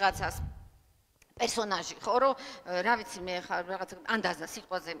ეტყვის ვიღაცას პერსონაჟი, ხო, რომ რა ვიცი მე ხა რაღაცა ანდაზა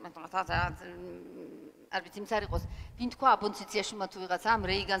სიტყვაზე, არ ვიცი, იმც არ იყოს, ვინ თქვა აბონციციაში მათ ვიღაცა ამ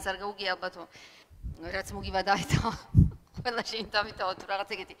რეიგანს არ გაუგია ალბათ, რაც მოგივა დაიწყო. ყველა შეინთავითაო თუ რაღაც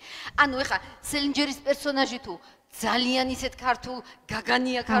ეგეთი. ანუ ეხა სელინჯერის პერსონაჟი თუ ძალიან ისეთ ქართულ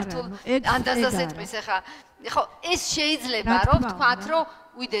გაგანია ქართულ ანდაზას ეტყვის ეხა. ხო, ეს შეიძლება რომ ვთქვათ, რომ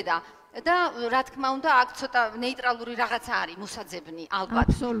უიდედა და რა თქმა უნდა აქ ცოტა ნეიტრალური რაღაცა არის მოსაძებნი ალბათ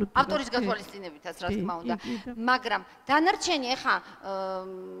ავტორის გათვალისწინებითაც რა თქმა უნდა მაგრამ დანარჩენი ეხა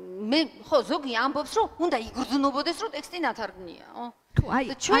მე ხო ზოგი ამბობს რომ უნდა იგრძნობოდეს რომ ტექსტი ნათარგმნიაო ხო აი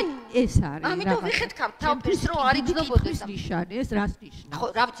ეს არის ამიტომ ვიხეთქავთ თავის რომ არ იგრძნობოდეს ნიშანი ეს რას ნიშნავს ხო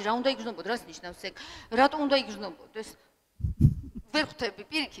რა ვიცი რა უნდა იგრძნობოდეს რას ნიშნავს ეგ რატო უნდა იგრძნობოდეს ვერ ხვდები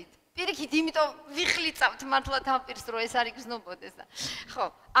პირიქით, იმიტომ ვიხლიწავთ მართლა თავპირს, რომ ეს არ იგრძნობოდეს და ხო,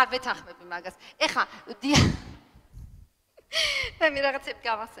 არ ვეთანხმები მაგას. ეხა მე რაღაცები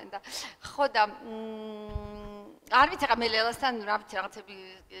გავახსენდა. ხო და არ ვიცი, ეხა მე ლელასთან რა ვიცი, რაღაცები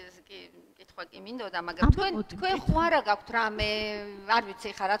კითხვა კი მინდოდა, მაგრამ თქვენ ხო არა გაქვთ რამე, არ ვიცი,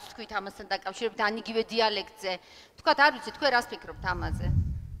 ეხა რაც თქვით ამასთან დაკავშირებით, ან იგივე დიალექტზე. თქვათ, არ ვიცი, თქვენ რას ფიქრობთ ამაზე?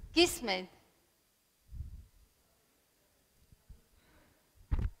 გისმენთ?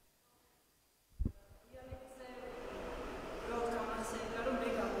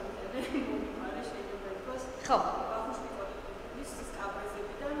 ხო.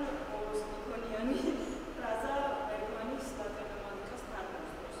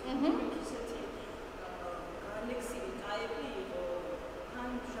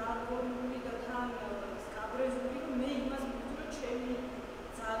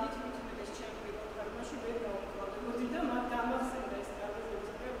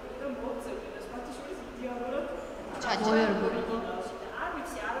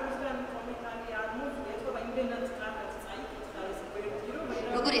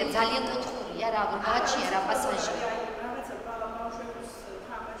 როგორია ძალიან კუთხურია რა გაჩია რა პასაჟია რაღაცა ბავშვების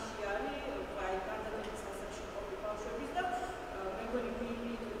თამაში არის აი გადადების ასაკში ყოფილი ბავშვების და მე მგონი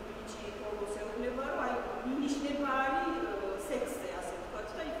ბიჭი ბოლოს ეუბნება რომ აი მინიშნება არის სექსზე ასე ვთქვათ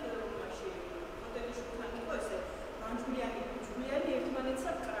და იქ მაშინ მოდელის შუქანი იყო ესე ბანჯგვლიანი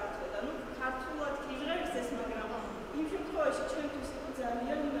ერთმანეთსა კრავდნენ ანუ ქართულად კი ჟღერს ეს მაგრამ იმ შემთხვევაში ჩემთვის იყო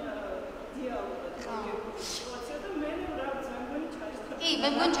ძალიან დიალოგად სიტუაცია და მე რა ვიცი მე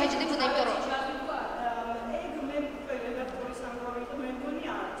მგონი ჩაიჭდებოდა იმიტომ რომ ეგ მე რედაქტორის ამბავი და მე მგონი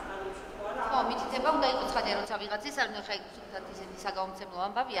არ ჩაიჭდება ხო არა ხო მითითება უნდა იყოს ცხადია როცა ვიღაცის არ ნახე სულთან ისეთი საგამომცემლო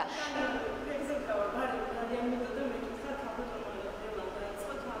ამბავია ეგზექტავა ბარი ძალიან მიდოდა მე კითხა თავდადროულად ლელა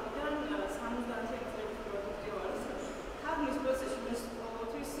დაიწყო თავიდან 70-ში პროდუქტი არის თარგმნის პროცესში მე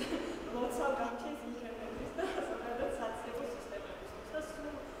ყოველთვის ლოცავ გამჩენს ინტერნეტის და სადაც საცდებო სისტემებისთვის და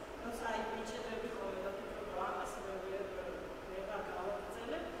სულ როცა აი მიჭედები ხოლმე და ფიქრობ რომ ამას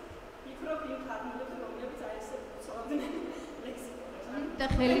და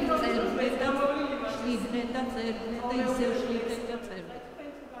ხელით წერდნენ და შვიდნენ და წერდნენ და ისევ შვიდნენ და წერდნენ. თქვენ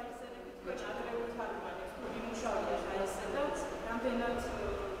თუ გაიზარდეთ თქვენ ადრეულ თარგმანებს თუ იმუშავებთ ესე და რამდენად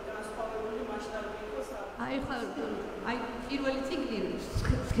განსხვავებული მასშტაბი იყო საქმე. აი ხა აი პირველი წიგნი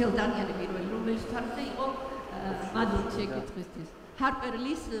სქელდანიანი პირველი რომელიც თარგმნა იყო მადლ შეკითხვისთვის. ჰარპერ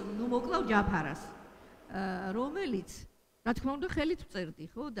ლის ნუ მოკლავ ჯაფარას რომელიც რა თქმა უნდა ხელით წერდი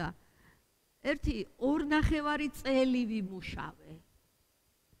ხო და ერთი 2.5 წელი ვიმუშავე.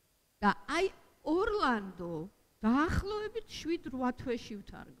 და აი ორლანდო დაახლოებით 7-8 თვეში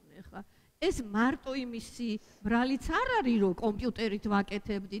ვთარგმნე ხა. ეს მარტო იმისი ბრალიც არ არის რომ კომპიუტერით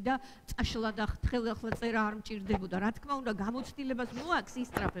ვაკეთებდი და წაშლა და ხელახლა წერა არ მჭირდებოდა. რა თქმა უნდა გამოცდილებას მოაქვს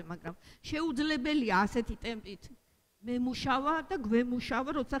ისტრაფე, მაგრამ შეუძლებელია ასეთი ტემპით მემუშავა და გვემუშავა,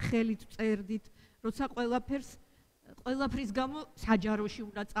 როცა ხელით წერდით, როცა ყველაფრის გამო საჯაროში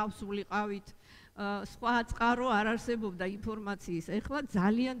უნდა წავსულიყავით. სხვა წყარო არ არსებობდა ინფორმაციის. ეხლა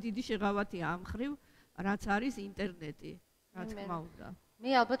ძალიან დიდი შეღავათია ამ ხრივ, რაც არის ინტერნეტი, რა თქმა უნდა.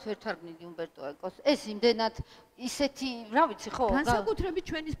 მე ალბათ ვერ თარგმნიდი უმბერტო ეკოს. ეს იმდენად ისეთი, რა ვიცი, ხო? განსაკუთრებით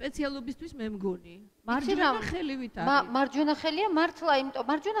ჩვენი სპეციალობისთვის მე მგონი. მარჯვენა ხელივით არის. მარჯვენა ხელია მართლა, იმიტომ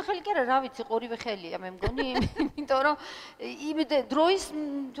მარჯვენა ხელი კი არა, რა ვიცი, ორივე ხელია მე მგონი, იმიტომ რომ დროის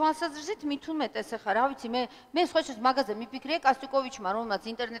თვალსაზრისით მით უმეტეს ახლა, რა ვიცი, მე სხვა შეს მაგაზე მიფიქრია კასტიკოვიჩმა, რომელმაც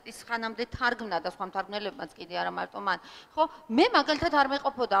ინტერნეტის ხანამდე თარგმნა და სხვა მთარგმნელებმაც კიდე არა მარტო მან. ხო, მე მაგალითად არ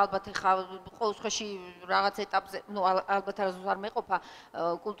მეყოფოდა ალბათ ახლა ყოველ სხვაში რაღაც ეტაპზე, ნუ ალბათ არასდროს არ მეყოფა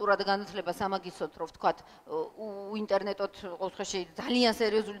კულტურა და განათლება სამაგისტროთ, რომ ვთქვათ, ინტერნეტოთ ყოველ სხვაში ძალიან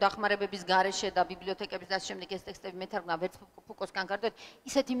სერიოზული დახმარებების გარეშე და ბიბლიოთეკების და შემდეგ ეს ტექსტები მეთარგმნა ვერც ფუკოსგან გარდაოთ,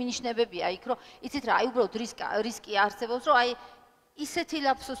 ისეთი მინიშნებებია იქ, რომ იცით რა, აი უბრალოდ რისკი არსებობს, რომ აი ისეთი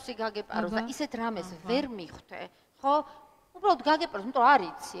ლაფსუსი გაგეპაროს და ისეთ რამეს ვერ მიხვდე, ხო? უბრალოდ გაგეპაროს, იმიტომ არ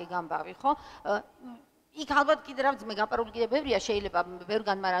იცი ეგ ამბავი, ხო? იქ ალბათ კიდე რა ვიცი, მე გაპარული კიდე ბევრია, შეიძლება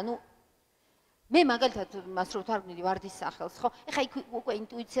ბევრგან, მაგრამ ნუ მე მაგალითად მას რო თარგმნილი ვარდის სახელს, ხო? ეხა იქ უკვე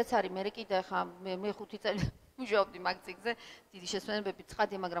ინტუიციაც არის, მე კიდე ეხა მე 5 წელი მუშაობდი მაგ ციგზე, დიდი შესვენებებით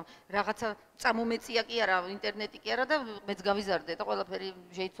ცხადია, მაგრამ რაღაცა წამომეწია კი არა, ინტერნეტი კი არა და მეც გავიზარდე და ყველაფერი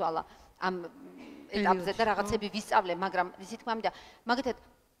შეიცვალა ამ ეტაპზე და რაღაცები ვისწავლე, მაგრამ ისი თქმა მინდა, მაგათად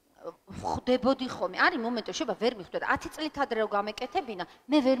ხვდებოდი ხოლმე. არის მომენტი, შეიძლება ვერ მიხვდეთ. 10 წლით ადრე რო გამეკეთებინა,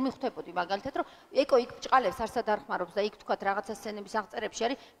 მე ვერ მიხვდებოდი მაგალითად, რომ ეკო იქ ბჭყალებს არსად არხმარობს და იქ თქვათ რაღაცა სცენების აღწერებში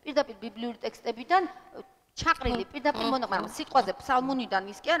არის პირდაპირ ბიბლიური ტექსტებიდან ჩაყრილი, პირდაპირ მონოყარი, სიტყვაზე ფსალმუნიდან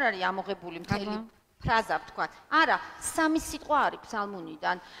ის კი არ არის ამოღებული მთელი ფრაზა ვთქვათ. არა, 3 სიტყვა არის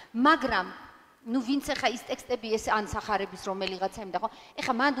ფსალმუნიდან, მაგრამ ნუ ვინც ახლა ის ტექსტები ეს ან სახარების რომელიღაცა იმდა ხო?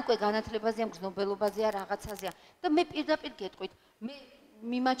 ეხლა მანდ უკვე განათლებაზეა, მგზნობელობაზეა, რაღაცაზეა და მე პირდაპირ გეტყვით. მე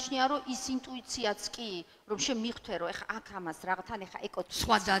მიმაჩნია რომ ის ინტუიციაც კი რომ შემიხვდე რომ ეხა აქ ამას რაღაცთან ეხა ეკო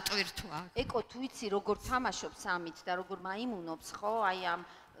სხვა დატვირთვა. ეკო თუ იცი როგორ თამაშობს ამით და როგორ მაიმუნობს ხო აი ამ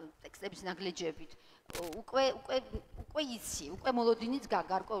ტექსტების ნაგლეჯებით. უკვე იცი, უკვე მოლოდინიც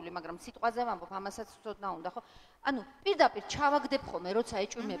გარკვეული, მაგრამ სიტყვაზე ვამბობ, ამასაც ცოდნა უნდა, ხო? ანუ პირდაპირ ჩავაგდებ ხოლმე, როცა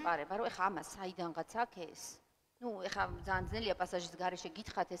ეჭვი მეპარება, რომ ეხა ამას საიდანღაც აქ ეს. ნუ ეხა ძალიან ძნელია პასაჟის გარეშე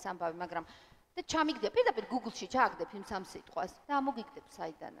გითხრათ ეს ამბავი, მაგრამ და ჩამიგდებ, პირდაპირ Google-ში ჩააგდებ იმ 3 სიტყვას და ამოგიგდებ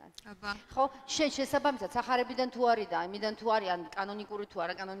საიდანაც. აბა. ხო, შესაბამისად სახარებიდან თუ არის და იმიდან თუ არის, ან კანონიკური თუ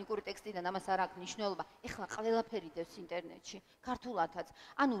არა კანონიკური ტექსტიდან ამას არ აქვს მნიშვნელობა. ეხლა ყველაფერი დევს ინტერნეტში, ქართულადაც.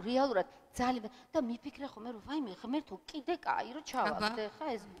 ანუ რეალურად ძალიან და მიფიქრე ხოლმე რომ ვაიმე, ღმერთო, კიდე კაი რომ ჩავაგდე ხა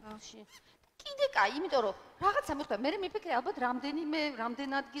ეს Google-ში. კიდე კაი, იმიტომ რომ რაღაცა მიხვდა, მე მიფიქრე ალბათ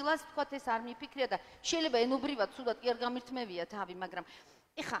რამდენ ადგილას თქვათ ეს არ მიფიქრია და შეიძლება ენობრივად ცუდად კი არ გამირთმევია თავი, მაგრამ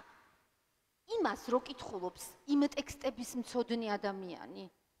ეხლა იმას რო კითხულობს იმ ტექსტების მცოდნე ადამიანი.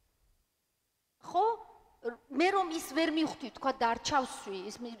 ხო? მე რომ ის ვერ მივხვდი, თქვა და არ ჩავსვი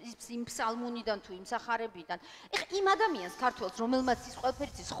იმ ფსალმუნიდან თუ იმ სახარებიდან. ეხლა იმ ადამიანს ქართველს, რომელმაც ის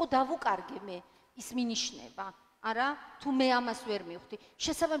ყველაფერი იცის, ხო დავუკარგე მე ის მინიშნება. არა, თუ მე ამას ვერ მივხვდი,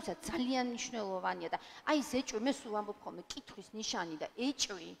 შესაბამისად ძალიან მნიშვნელოვანია და აი ეს ეჭვი, მე სულ ვამბობ ხოლმე, კითხვის ნიშანი და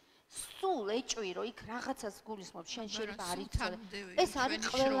ეჭვი სულ ეჭვი რომ იქ რაღაცას გულისხმობს, შენ შეიძლება არ იცოდე. ეს არის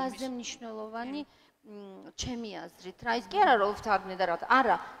ყველაზე მნიშვნელოვანი ჩემი აზრით. რა ის კი არა რომ ვთარგმნე და რაღაც.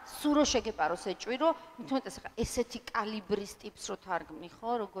 არა, სულ რო შეგეპაროს ეჭვი, რომ თუნდაც ახლა ესეთი კალიბრის ტიპს რო თარგმნი,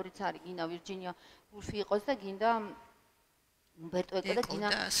 ხო, როგორიც არის გინდა ვირჯინია ვულფი იყოს და გინდა უმბერტო ეკო და გინდა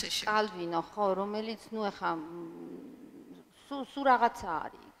კალვინო, ხო, რომელიც ნუ ახლა სულ რაღაცა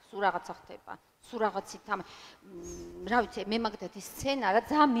არის, სულ რაღაცა ხდება. სულ რაღაცით ამ რა ვიცი მე მაგათად ის სცენა რა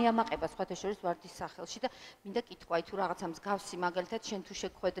ძალიან მეამაყება სხვათა შორის ვარდის სახელში და მინდა კითხვა აი თუ რაღაცა მსგავსი მაგალითად შენ თუ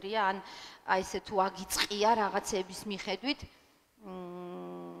შეგხვედრია ან აი ესე თუ აგიწყია რაღაცების მიხედვით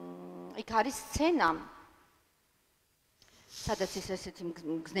იქ არის სცენა სადაც ის ესეთი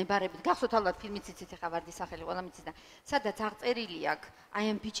მგზნებარებით გახსოვთ ალბათ ფილმიც იცით ახლა ვარდის სახელი ყველა მიცის და სადაც აღწერილი აქვს აი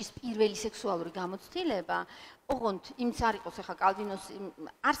ამ ბიჭის პირველი სექსუალური გამოცდილება ოღონდ იმც არ იყოს ახლა კალვინოს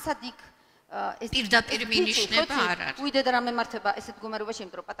არსად იქ ეს პირდაპირ მინიშნება არ არის. უიდე და რა მემართება ესეთ მდგომარეობაში,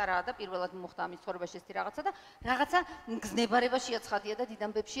 იმიტომ რომ პატარაა და პირველად მოხდა ამის ცხოვრებაში ესეთი რაღაცა და რაღაცა მგზნებარებაშია ცხადია და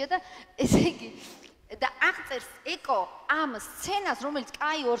დიდამბებშია და ესე იგი და აღწერს ეკო ამ სცენას, რომელიც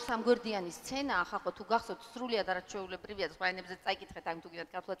კაი 2-3 გვერდიანი სცენაა, ხახო თუ გახსოვთ სრულიად არაჩვეულებრივია და სხვა ენებზე წაიკითხეთ, ან თუ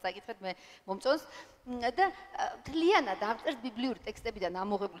გინდათ ქართულად წაიკითხეთ, მე მომწონს და თლიანად აღწერს ბიბლიური ტექსტებიდან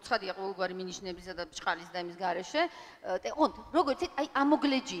ამოღებული ცხადია ყოველგვარი მინიშნებისა და ბჭყალის და იმის გარეშე. ოღონდ როგორც აი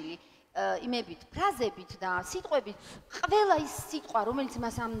ამოგლეჯილი იმებით, ფრაზებით და სიტყვებით, ყველა ის სიტყვა, რომელიც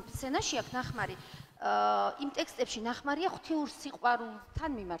მას ამ სცენაში აქვს ნახმარი, იმ ტექსტებში ნახმარია ღვთიურ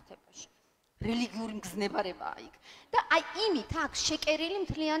სიყვარულთან მიმართებაში. რელიგიური მგზნებარებაა იქ. და აი იმით აქვს შეკერილი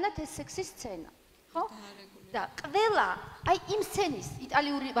მთლიანად ეს სექსის სცენა. ხო? და ყველა აი იმ სცენის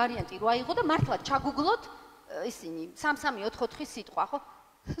იტალიური ვარიანტი რო აიღო და მართლა ჩაგუგლოთ ისინი 3-3-4-4 სიტყვა, ხო?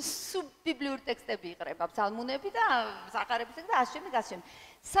 სუბბიბლიური ტექსტები იყრება, ფსალმუნები და საყარების და ასე შემდეგ.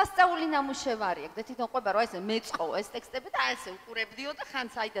 სასწაული ნამუშევარია. და თვითონ ყვება რომ ესე მეწყო ეს ტექსტები და ესე უყურებდიო და ხან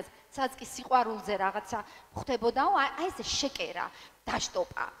საიდაც საწყის სიყვარულზე რაღაცა ხდებოდაო, აი ესე შეკერა,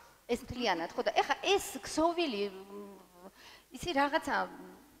 დაშტოპა. ეს მთლიანად ხო და ეხა ეს ქსოვილი ისი რაღაცა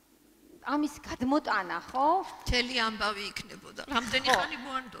ამის გადმოტანა, ხო? მთელი ამბავი იქნებოდა. რამდენი ხანი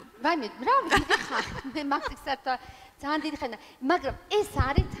მოანდობა? ვაიმე, რა ვიცი ხა, მე მაგისთან ძალიან დიდი ხანია, მაგრამ ეს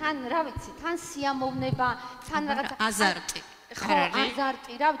არის თან, რა ვიცი, თან სიამოვნება, თან რაღაცა აზარტი. ხო,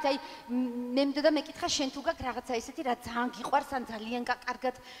 აზარტი, რა ვიცი, აი მე მინდოდა მეკითხა შენ თუ გაქვს რაღაცა ესეთი, რა ძალიან გიყვარს, ან ძალიან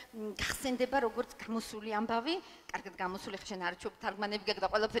კარგად გახსენდება როგორც გამოსული ამბავი, კარგად გამოსული, ხა შენ არ ჩუბ თარგმანები გაქვს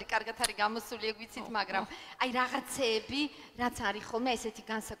და ყველაფერი კარგად არის გამოსული, ეგ ვიცით, მაგრამ აი რაღაცეები, რაც არის ხოლმე ესეთი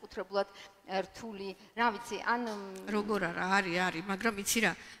განსაკუთრებულად რთული, რა ვიცი, ან როგორ არის, მაგრამ იცი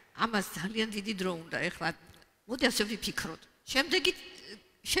რა, ამას ძალიან დიდი დრო უნდა ეხლა. მოდი ასე ვიფიქროთ.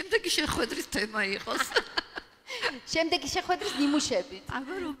 შემდეგი შეხვედრის თემა იყოს. შემდეგი შეხვედრის ნიმუშებით.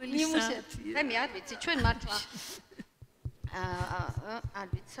 აბა რომელი საათია? მე არ ვიცი, ჩვენ მართლა არ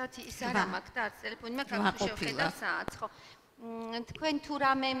ვიცი, საათი ის არა მაქვს და არც ტელეფონი მაქვს, აქ თუ შევხედავ საათს, ხო. თქვენ თუ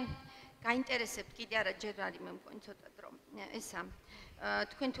რამე გაინტერესებთ, კიდე არა ჯერ არის მე მგონი ცოტა დრო. ესა.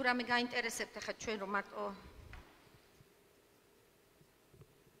 თქვენ თუ რამე გაინტერესებთ, ახლა ჩვენ რომ მარტო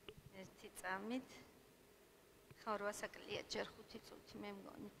ერთი წამით ხო 8 საკლია ჯერ 5 წუთი მე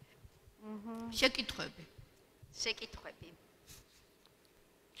მგონი. შეკითხვები.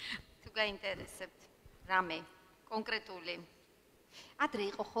 თუ გაინტერესებთ რამე კონკრეტული. ადრე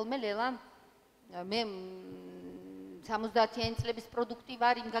იყო ხოლმე ლელა მე 70-იანი წლების პროდუქტი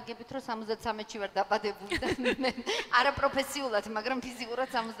ვარ იმ გაგებით რომ 73-ში ვარ დაბადებული და მე არაპროფესიულად, მაგრამ ფიზიკურად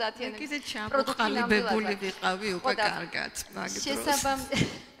 70-იანი პროდუქტი ვიყავი უკვე კარგად,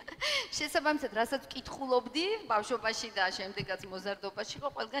 მაგრამ შესაბამისად, რასაც ვკითხულობდი ბავშვობაში და შემდეგაც მოზარდობაში, ხო,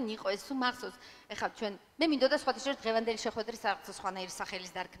 ყველგან იყო ეს თუ მახსოვს. ეხლა ჩვენ მე მინდოდა სხვადასხვა დღევანდელი შეხვედრის რაღაცა სხვანაირი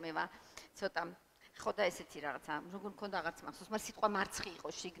სახელის დარქმევა. ცოტა ხო და ესეთი რაღაცა, როგორ მქონდა აღარც მახსოვს, მაგრამ სიტყვა მარცხი იყო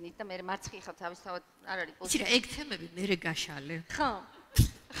შიგნით და მე მარცხი ხა თავისთავად არ არის პოზიცია. იცი რა, ეგ თემები მე გაშალე. ხო.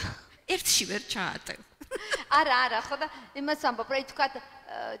 ერთში ვერ ჩაატევ. არა, ხო და იმას ამბობ, რა თქვა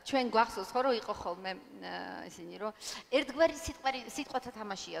ჩვენ გვახსოვს ხო რომ იყო ხოლმე ისინი რომ ერთგვარი სიტყვათა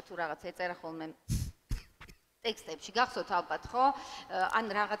თამაშია თუ რაღაცა ეწერა ხოლმე ტექსტებში გახსოვთ ალბათ ხო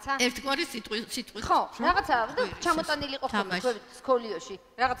ან რაღაცა ერთგვარი სიტყვი ხო რაღაცა ჩამოტანილი იყო ხოლმე სკოლიოში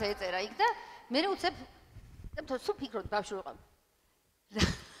რაღაცა ეწერა იქ და მე უცებ სულ ფიქრობ ბავშვი ვიყავ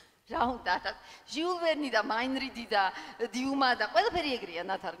რა უნდა და ჟიულ ვერნი და მაინრიდი და დიუმა და ყველაფერი ეგრეა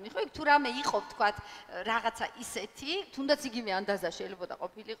ნათარგმნი ხო იქ თუ რამე იყო თქვათ რაღაცა ისეთი თუნდაც იგივე ანდაზა შეიძლება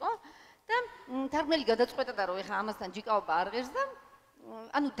ყოფილიყო და თარგმნელი გადაწყვეტა და რომ ეხა ამასთან ჯიკაობა არ ღერს და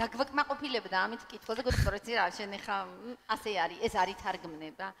ანუ დაგვაკმაყოფილებდა ამით კითხვაზე გოწორეცი რა შენ ეხა ასე არის ეს არის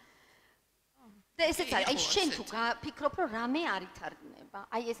თარგმნება და ესეც არის აი შენ თუ გაფიქრობ რომ რამე არის თარგმნება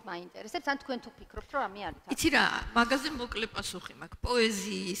აი ეს მაინტერესებს ან თქვენ თუ ფიქრობთ რომ რამე არის თარგმნება იცი რა მაგაზე მოკლე პასუხი მაქვს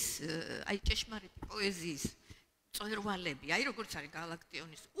პოეზიის აი ჭეშმარიტი პოეზიის წვერვალები აი როგორც არის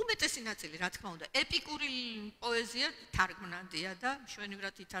გალაქტიონის უმეტესი ნაწილი რა თქმა უნდა ეპიკური პოეზია თარგმნადია და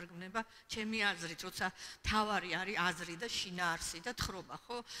მშვენივრად ითარგმნება ჩემი აზრით როცა თავარი არის აზრი და შინაარსი და თხრობა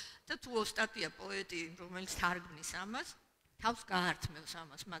ხო და თუ ოსტატია პოეტი რომელიც თარგმნის ამას თავს გაართმევს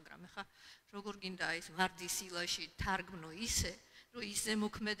ამას მაგრამ ეხა როგორ გინდა ის ვარდის სილაში თარგმნო ისე რომ ისე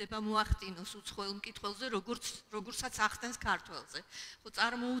მოქმედება მოახდინოს უცხოელ მკითხველზე როგორცაც ახდენს ქართველზე ხო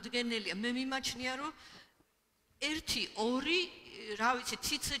წარმოუდგენელია მე მიმაჩნია რომ 1-2 რა ვიცი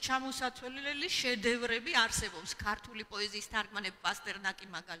ციცე ჩამოსათვლელი შედევრები არსებობს ქართული პოეზიის თარგმანები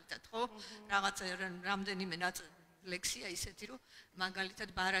პასტერნაკი მაგალითად ხო რაღაცა რამდენიმე ლექცია ისეთი რომ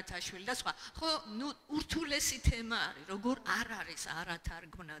მაგალითად ბარათაშვილი და სხვა ხო ნუ ურთულესი თემა არის როგორ არ არის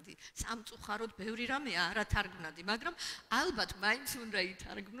არათარგმნადი სამწუხაროდ ბევრი რამეა არათარგმნადი მაგრამ ალბათ მაინც უნდა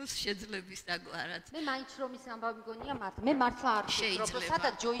ითარგმნოს შეძლების დაგვარად მე მაინც რომ ის ამბავი მგონია მე მართლა არ ვფიქრობ რომ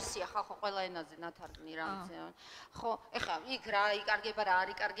სადაც ჯოისია ხალხო ყველა ენაზე ნათარგმნი რა ვიცი ხო ეხლა იქ რა იკარგება რა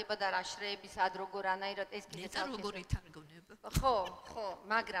არ იკარგება და რა შრეები სად როგორ ანაირად ეს კიდე როგორ ითარგმნება ხო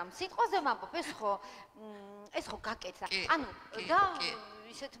მაგრამ სიტყვაზე ვამბობ ეს ხო გაკეთა ანუ და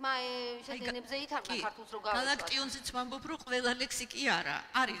ისეთმა ისეთ ენებზე ითარგმნა ქართულს რო გავაცხადო გალაქტიონზეც ვამბობ რომ ყველა ლექსიკი არა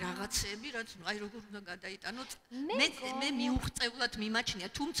არის რაღაცები რაც აი როგორ უნდა გადაიტანოთ მე მიუღწევლად მიმაჩნია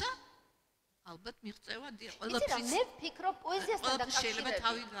თუმცა ალბათ მიღწევადია ყველაფრის მე ვფიქრობ პოეზიასთან დაკავშირებით შეიძლება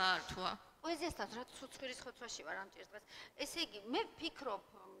თავი გაართვა პოეზიასთან რა ცუცხვირის ხოცვაში ვარ ამ ჭირს დღეს ესე იგი მე ვფიქრობ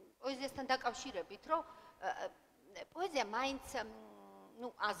პოეზიასთან დაკავშირებით რომ პოეზია მაინც ნუ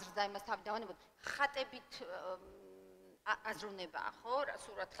აზრს და იმას თავი დავანებოთ ხატებით აზროვნება, ხო,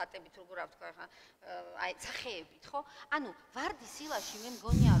 სურათ ხატებით როგორ ავთქვა ხა, აი სახეებით, ხო? ანუ ვარდის სილაში მე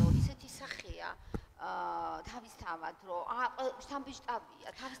მგონია რომ ისეთი სახეა თავისთავად რომ შტამბიშტაბია,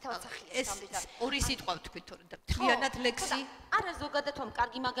 თავისთავად სახეა შტამბიშტაბი. ეს ორი სიტყვა ვთქვით, რომ მთლიანად ლექსი. არა ზოგადად რომ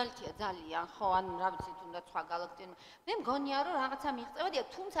კარგი მაგალითია ძალიან, ხო, ანუ რა ვიცი, თუნდაც სხვა გალაქტიონ. მე მგონია რომ რაღაცა მიღწევადია,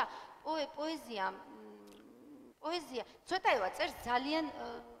 თუმცა პოეზია ცოტაევა წერს ძალიან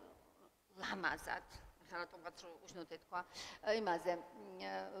ლამაზად. რატომღაც რო უშნოდ ეთქვა იმაზე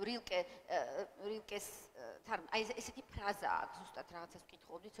რილკეს აი ესეთი ფრაზა აქვს ზუსტად რაღაცას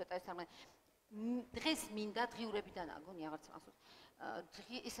ვკითხავდი ცოტა ეს თარგმანი დღეს მინდა დღიურებიდანაა გონი აღარც მახსოვს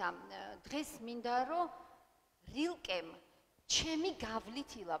დღეს მინდა რომ რილკემ ჩემი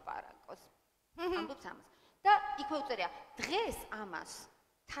გავლით ილაპარაკოს ამბობს ამას და იქვე უწერია დღეს ამას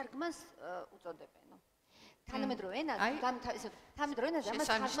თარგმანს უწოდებენო თანამედროვე ენაზე ამას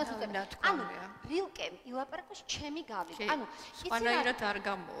თარგმანს უწოდებენ ანუ რილკემ ილაპარაკოს ჩემი გავლით ანუ სხვანაირად არ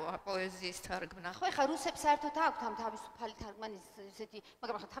გამოვა პოეზიის თარგმნა ხო ეხა რუსებს საერთოდ აქვთ ამ თავისუფალი თარგმანის ესეთი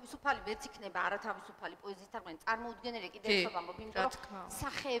მაგრამ ხა თავისუფალი ვერც იქნება არა თავისუფალი პოეზიის თარგმანი წარმოუდგენელი კიდევ ერთხელ ვამბობ იმიტომ რომ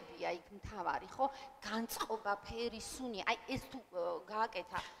სახეებია იქ მთავარი ხო განწყობა ფერი სუნი აი ეს თუ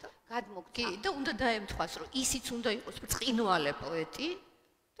გააკეთა გადმოგცა კი და უნდა დაემთხვას რომ ისიც უნდა იყოს ბრწყინვალე პოეტი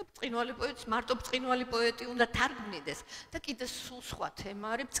ბრწყინვალე პოეტს მარტო ბრწყინვალე პოეტი უნდა თარგმნიდეს და კიდე სულ სხვა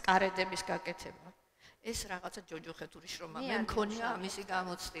თემა არის ბწყარედების გაკეთება. ეს რაღაცა ჯოჯოხეთური შრომა მე მქონია ამისი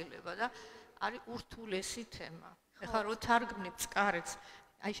გამოცდილება და არის ურთულესი თემა. ეხლა რო თარგმნი ბწყარედს,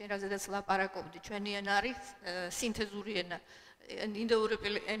 აი შენ რაზედაც ლაპარაკობდი, ჩვენი ენა არის სინთეზური ენა.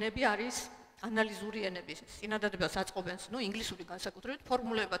 ინდოევროპელი ენები არის ანალიზური ენები. წინადადებას აწყობენ, ნუ ინგლისური განსაკუთრებით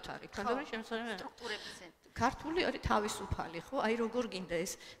ფორმულებად არის. ქართული შემოსავლები სტრუქტურების ქართული არის თავისუფალი, ხო? აი როგორ გინდა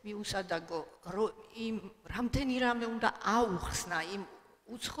ეს მიუსადაგო, იმ რამდენი რამე უნდა აუხსნა იმ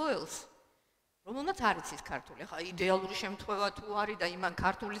უცხოელს, რომელმაც არ იცის ქართული. ხა იდეალური შემთხვევა თუ არის და იმან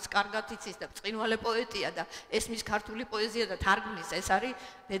ქართულიც კარგად იცის და ბრწყინვალე პოეტია და ესმის ქართული პოეზია და თარგმნის, ეს არის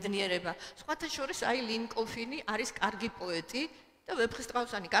ბედნიერება. სხვათა შორის აი ლინკოლფინი არის კარგი პოეტი და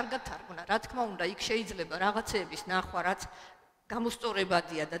ვეფხისტყაოსანი კარგად თარგმნა. რა თქმა უნდა, იქ შეიძლება რაღაცეების ნახვა, რაც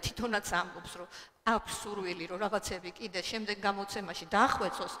გამოსწორებადია და თვითონაც ამბობს, რომ აქვს სურვილი, რომ რაღაცები კიდე შემდეგ გამოცემაში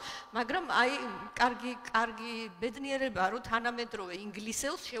დაახვეწოს, მაგრამ აი კარგი ბედნიერება, რომ თანამედროვე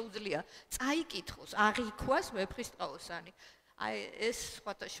ინგლისელს შეუძლია წაიკითხოს, აღიქვას ვეფხისტყაოსანი. აი ეს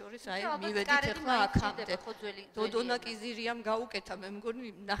სხვათა შორის აი მივედით ახლა აქამდე. დოდონა კიზირიამ გაუკეთა, მე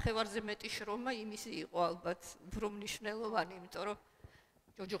მგონი ნახევარზე მეტი შრომა იმისი იყო ალბათ, უფრო მნიშვნელოვანი, იმიტომ რომ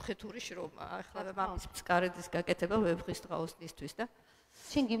ჯოჯოხეთური შრომა, ახლა მამის ბწყარეძის გაკეთება ვეფხისტყაოსნისთვის და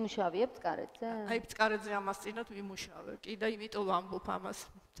შენ გიმუშავია ბწყარეძე? აი ბწყარეძე ამას წინათ ვიმუშავე. კი და იმიტომ ვამბობ ამას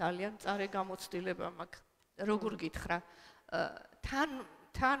ძალიან წარე გამოცდილება მაქვს. როგორ გითხრა?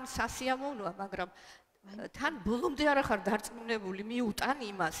 თან სასიამოვნოა, მაგრამ თან ბოლომდე არ ახარ დარწმუნებული მიუტან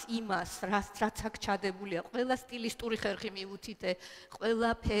იმას, რაც აქ ჩადებულია. ყველა სტილისტური ხერხი მიუთითე,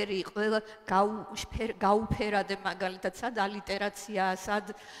 ყველა ფერი, ყველა გაუფერადე მაგალითად, სად ალიტერაცია,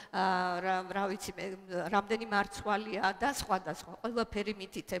 სად რა ვიცი, რამდენი მარცვალია და სხვა. ყველა ფერი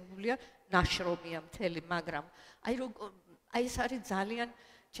მითითებულია, ნაშრომია მთელი, მაგრამ აი ეს არის ძალიან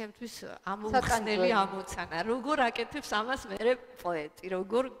ჩემთვის ამოუხსნელი ამოცანა. როგორ აკეთებს ამას მერე პოეტი,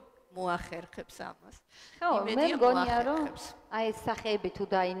 როგორ მოახერხებს ამას. ხო, მე მგონია რომ აი ეს სახეები თუ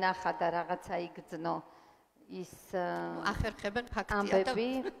დაინახა და რაღაცა იგრძნო ის ახერხებენ ფაქტია და ამბები,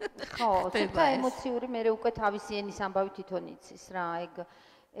 ხო, თუმცა ემოციური მე უკვე თავისი ენის ამბავი თვითონ იცის რა,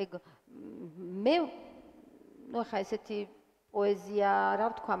 ეგ მე ნუ ხა ესეთი პოეზია რა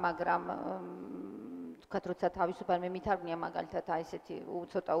ვთქვა, მაგრამ თქვათ როცა თავისუფალ მე მითარგმნია მაგალითად აი ესეთი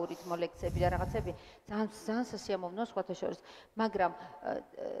ცოტა ურითმო ლექციები და რაღაცები ძალიან სასიამოვნოა სხვათა შორის მაგრამ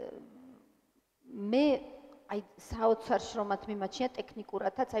მე აი საოცარ შრომად მიმაჩნია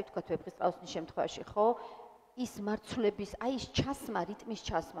ტექნიკურადაც აი თქვათ ვეფხისტყაოსნის შემთხვევაში ხო ის მარცვლების აი ეს ჩასმა რიტმის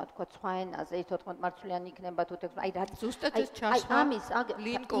ჩასმა თქვათ სხვა ენაზე ის 14 მარცვლიანი იქნება თუ 16 აი რა ზუსტად ეს ჩასმა აი ამის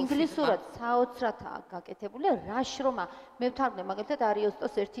ინგლისურად საოცრადაა გაკეთებული რა შრომა მე ვთარგმნე მაგალითად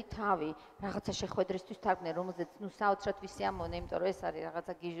არიოსტოს ერთი თავი რაღაცა შეხვედრისთვის თარგმნე რომელზეც ნუ საოცრად ვისიამოვნე იმიტომ რომ ეს არის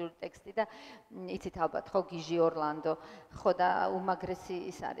რაღაცა გიჟური ტექსტი და იცით ალბათ ხო გიჟი ორლანდო ხო და უმაგრესი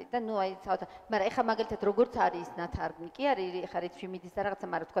ის არის და ნუ აი საოცრად მაგრამ ეხა მაგალითად როგორც არის ის ნათარგმნი კი არის ეხა რითში მიდის და რაღაცა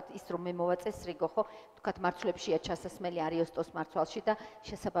მაგრამ თქვათ ის რომ მე მოვაწესრიგო ხო თქვათ სასწაულებშია ჩასასმელი არიოსტოს მარცვალში და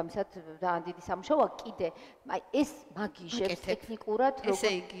შესაბამისად ძალიან დიდი სამუშაოა კიდე. აი ეს მაგიჟებს ტექნიკურად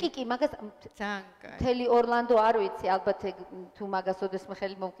კი, მაგას მთელი ორლანდო არ ვიცი, ალბათ თუ მაგას ოდესმე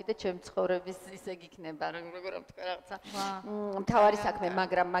ხელი მოვკიდე, ჩემი ცხოვრების ისე გიქნება, როგორ ვთქვა რაღაცა. მთავარი საქმე,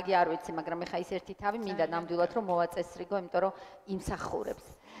 მაგრამ მაგი არ ვიცი, მაგრამ ეხა ის ერთი თავი მინდა ნამდვილად რომ მოვაწესრიგო, იმიტომ რომ იმსახურებს.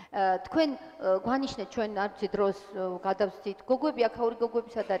 თქვენ გვანიშნეთ ჩვენ არ ვიცი დროს გადავსდით. გოგოები, აქაური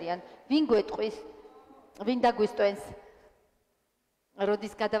გოგოები სად არიან? ვინ გვეტყვის? ვინ დაგვისტვენს?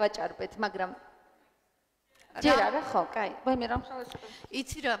 როდის გადავაჭარბეთ, მაგრამ ჯერ არა ხო, კაი. მე რამ ხალხს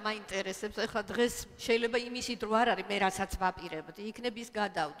იცი რა მაინტერესებს, ეხლა დღეს შეიძლება იმისი დრო არ არის, მე რასაც ვაპირებდი, იქნებ ის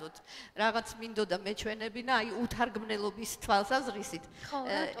გადავდოთ. რაღაც მინდოდა მეჩვენებინა, აი უთარგმნელობის თვალსაზრისით.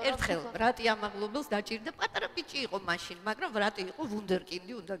 ერთხელ რატი ამაღლობელს დაჭირდა, პატარა ბიჭი იყო მაშინ, მაგრამ რატი იყო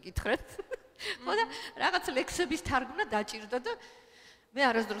ვუნდერკინდი უნდა გითხრათ. ხო და რაღაც ლექსების თარგმნა დაჭირდა და მე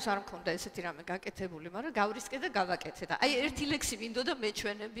არასდროს არ მქონდა ესეთი რამე გაკეთებული, მაგრამ გავრისკე და გავაკეთე და აი ერთი ლექსი მინდოდა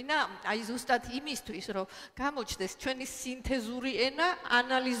მეჩვენებინა, აი ზუსტად იმისთვის, რომ გამოჩნდეს ჩვენი სინთეზური ენა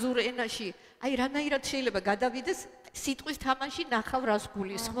ანალიზურ ენაში. აი რანაირად შეიძლება გადავიდეს სიტყვის თამაში ნახავ რას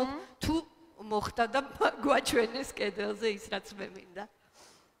გულისხმობ, თუ მოხდა და გვაჩვენეს კედელზე ის რაც მე მინდა.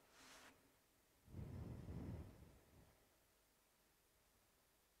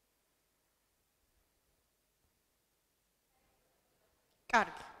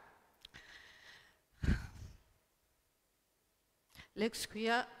 კარგი. ლექს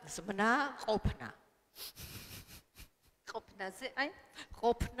ქვია ზმნა ყოფნა. ყოფნაზე, აი?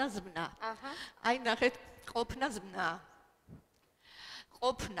 ყოფნა ზმნა. აჰა. აი ნახეთ, ყოფნა ზმნა.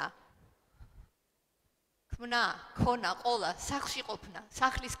 ყოფნა. ქმნა, ქონა, ყოლა, სახლში ყოფნა,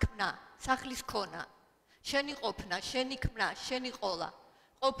 სახლის ქმნა, სახლის ქონა. შენი ყოფნა, შენი ქმნა, შენი ყოლა.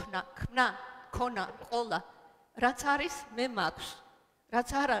 ყოფნა, ქმნა, ქონა, ყოლა. რაც არის, მე მაქვს. რაც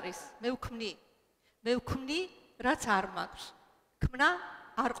არ არის, მე ვქმნი. მე ვქმნი, რაც არ მაქვს. ქმნა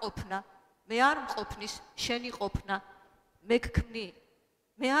არ ყოფნა. მე არ მყოფნის, შენი ყოფნა. მე გქმნი.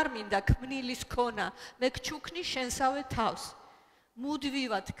 მე არ მინდა ქმნილის ქონა. მე გჩუქნი შენსავე თავს.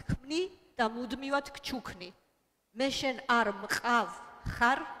 მუდმივად გქმნი და მუდმივად გჩუქნი. მე შენ არ მყავ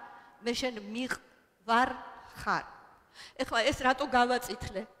ხარ, მე შენ მიყვარ ხარ. ეხლა ეს რატო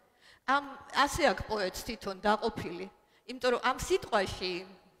გავაწითლე? ასე აქვს პოეტს თვითონ დაყოფილი. იმიტომ რომ ამ სიტყვაში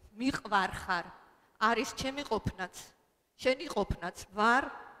მიყვარ ხარ არის ჩემი ყოფნაც, შენი ყოფნაც ვარ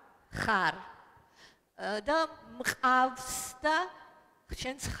ხარ და მყავს და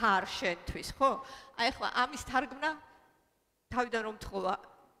შენც ხარ შენთვის, ხო? აი ახლა ამის თარგმნა თავიდან რომ თხოვა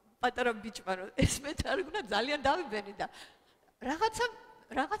პატარა ბიჭმა რომ ეს მეთარგმნა ძალიან დავიბენი და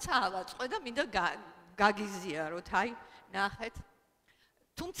რაღაცა ავაწყო და მინდა გაგიზიაროთ, აი ნახეთ.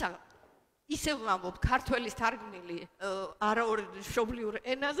 თუმცა ისე ვამბობ, ქართველის თარგმნილი არაორშობლიურ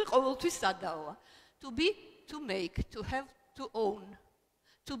ენაზე ყოველთვის სადაოა. To be, to make, to have, to own.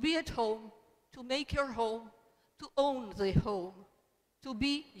 To be at home, to make your home, to own the home. To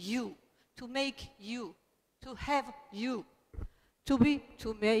be you, to make you, to have you. To be,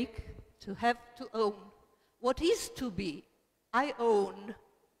 to make, to have, to own. What is to be? I own.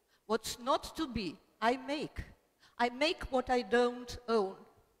 What's not to be? I make. I make what I don't own.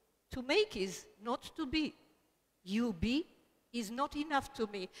 To make is not to be. You be is not enough to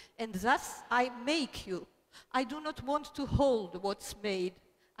me, and thus I make you. I do not want to hold what's made.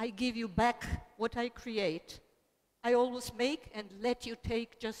 I give you back what I create. I always make and let you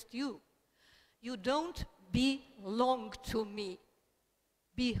take just you. You don't belong to me.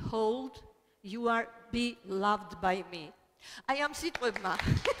 Behold, you are beloved by me. I am სიტყვებმა.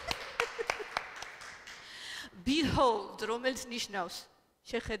 Behold, რომელს ნიშნავს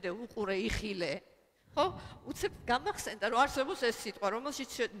შეხედე, უყურე, იხილე. ხო? უცებ გამახსენდა, რომ არსებობს ეს სიტყვა,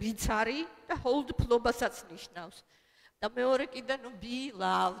 რომელშიც ვიცარი და hold ფლობასაც ნიშნავს. და მეორე კიდე,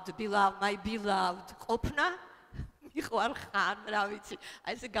 beloved, my beloved. ყოფნა, მიყვარ ხარ, რა ვიცი.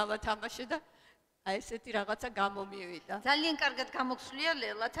 აი ესე გავათამაშე და აი ესეთი რაღაცა გამომივიდა. ძალიან კარგად გამოგსვლია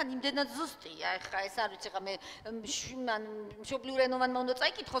ლელა, თან იმდენად ზუსტია, ეხლა ეს არ ვიცი, ხა მე მშობლიურ ენოვანმა უნდა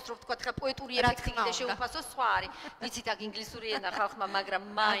წაიკითხოს, რომ ვთქვა, ხა პოეტური ეფექტი კიდე შეუფასოს სხვა არის. ვიცით აქ ინგლისური ენა ხალხმა, მაგრამ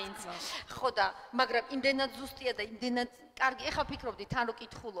მაინც. ხო და, მაგრამ იმდენად ზუსტია და იმდენად კარგი, ეხლა ფიქრობდი, თან რო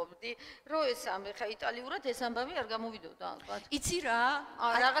კითხულობდი, რომ ეს ეხლა იტალიურად ეს ამბავი არ გამოვიდოდა ალბათ. იცი რა?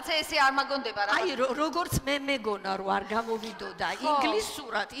 რაღაცა ესე არ მაგონდება რა. აი, როგორც მე მეგონა, რომ არ გამოვიდოდა,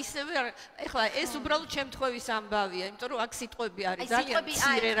 ინგლისურად ისევე ეხლა ეს უბრალოდ შემთხვევის ამბავია, იმიტომ რომ აქ სიტყვები არის ძალიან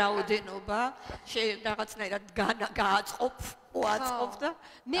მცირე რაოდენობა, რაღაცნაირად გააწყობ უაწყობ და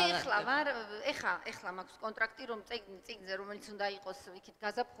მე ეხლა მაქვს კონტრაქტი რომ წიგნზე რომელიც უნდა იყოს იქით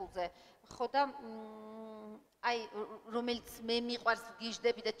გაზაფხულზე ხო და აი რომელიც მე მიყვარს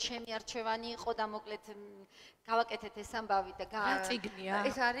გიждები და ჩემი არჩევანი იყო და მოკლედ გავაკეთეთ ეს ამბავი და წიგნია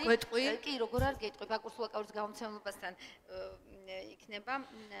ეს არის გვეტყვი კი როგორ არ გეტყვი ბაკურს ლაკაურის გამომცემლებასთან იქნება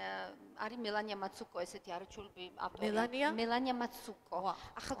არის მელანია მაცუკო ესეთი არაჩვეულებრივი ავტორი მელანია მაცუკო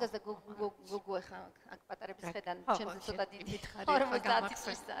ახალგაზრდა გოგო ეხა აქ პატარების ხედან ჩემზე ცოტა დიდი 50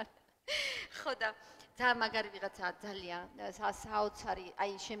 წლის არის ხო და ძალიან მაგარი ვიღაცაა ძალიან საოცარი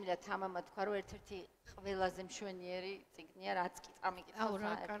აი შემიძლია თამამად თქვა რომ ერთ-ერთი ყველაზე მშვენიერი წიგნია რაც კი წამიკითხავს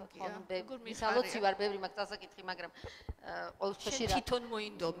საერთოდ მისალოცი ვარ ბევრი მაგ წასაკითხი მაგრამ ყოველთვის რა თვითონ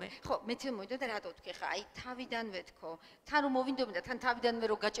მოინდომე ხო მე თვითონ მოინდომე და რატო ვთქვი ხა აი თავიდანვე თქო თან რომ მოვინდომე და თან თავიდანვე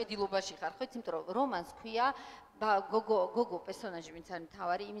რომ გაჭედილობაში ხარ ხო იმიტომ რომ რომანს ქვია გოგო პერსონაჟი ვინც არის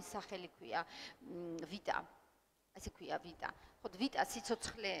მთავარი იმის სახელი ქვია ვიტა ასე ქვია ვიტა ხო ვიტა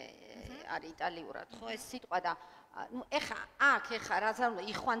სიცოცხლე არის იტალიურად ხო ეს სიტყვა და ну ეხა რა ზარუნდა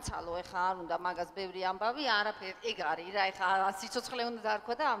იხვანცალო ეხა არ უნდა მაგას ბევრი ამბავი არაფერი ეგ არის რა ეხა სიცოცხლე უნდა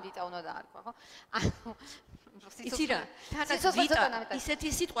დაარქვა და ამ ვიტა უნდა დაარქვა ხო იცი რა თანაც ვიტა ისეთი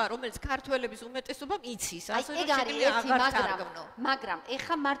სიტყვა რომელიც ქართველების უმეტესობამ იცის ასე რომ შეგვიძლია აღარ თარგმნო მაგრამ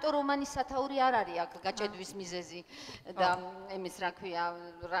ეხა მარტო რომანის სათაური არ არის აქ გაჭედვის მიზეზი და იმის რა ქვია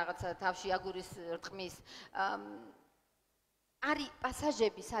რაღაცა თავში აგურის რტყმის არის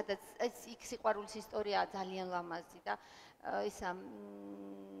პასაჟები, სადაც იქ სიყვარულის ისტორიაა ძალიან ლამაზი და ისა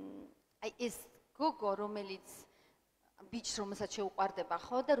აი ეს გოგო რომელიც ბიჭს რომელსაც შეუყვარდება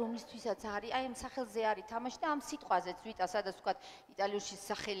ხო და რომლისთვისაც არის აი ამ სახელზე არის თამაში და ამ სიტყვაზეც ვიტა სადაც ვთქვათ იტალიურში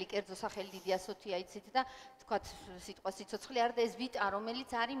სახელი კერძო სახელი დიდი ასოთია იცით და ვთქვათ სიტყვა სიცოცხლე არის და ეს ვიტა რომელიც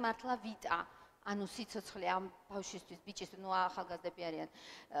არის მართლა ვიტა ანუ სიცოცხლე ამ ბავშვისთვის ბიჭის ნუ ახალგაზრდები არიან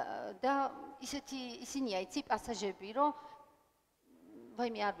და ისინია იცი პასაჟები რომ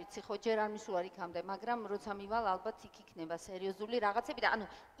ვაიმე არ ვიცი ხო ჯერ არ მისულა იქამდე მაგრამ როცა მივალ ალბათ იქ იქნება სერიოზული რაღაცები და ანუ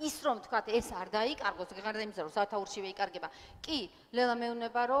ის რომ თქვათ ეს არ დაიკარგოს გარდა იმისა რომ სათაურშივე იკარგება კი ლელა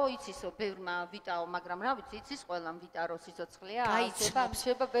მეუბნება რომ იცისო ბევრმა ვიტაო მაგრამ რა ვიცი იცის ყველამ ვიტა რომ სიცოცხლეა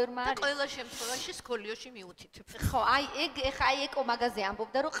შეიძლება ბევრმა არის და ყველა შემთხვევაში სკოლიოში მიუთითებ ხო აი ეგ ეხა აი ეკო მაგაზე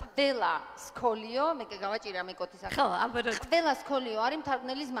ამბობდა რომ ყველა სკოლიო მე გავაჭირა მეკოთის ხო აბა ყველა სკოლიო არის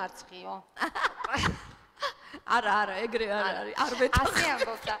მთარგმნელის მარცხიო არა ეგრე არ არის არ ვეთახ ასე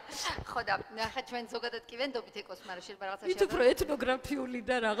ამბობდა ხო და ახლა ჩვენ ზოგადად კი ვენდობით ეკოს მაგრამ შეიძლება რაღაცა შეიძლება უფრო ეთნოგრაფიული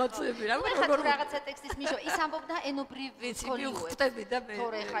და რაღაცები რა როგორ რაღაცა ტექსტის მიშო ის ამბობდა ენობრივი მივხვდები და მე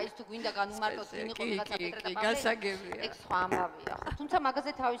თორე ხა ის თუ გვინდა განუმარტოთ ვინიყო რაღაცა პეტრე და გასაგებია ეგ სხვა ამბავია ხო თუმცა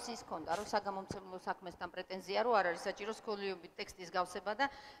მაგაზე თავისი ის ქონდა რომ საგამომცემლო საქმესთან პრეტენზია რო არ არის საჭირო სკოლიობით ტექსტის გავსება და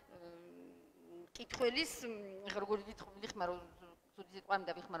კითხველის როგორ ვიხმარო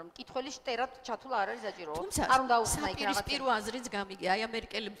სიტყვამდე ვიხმარო მკითხველის შტერად ჩათვლა არ არის საჭირო არ უნდა აუხსნა იქ რაღაცა პირო აზრიც გამიგე აი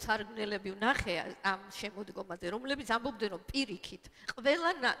ამერიკელი მთარგმნელები ვნახე ამ შემოდგომაზე რომლებიც ამბობდნენ რომ პირიქით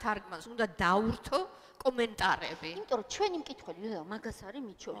ყველა თარგმანს უნდა დაურთო კომენტარები იმიტომ რომ ჩვენი მკითხველი მაგას არის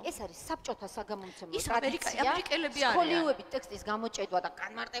მიჩვეული ეს არის საბჭოთა საგამომცემლო ის ამერიკელები არიან სკოლიოებით ტექსტის გამოჭედვა და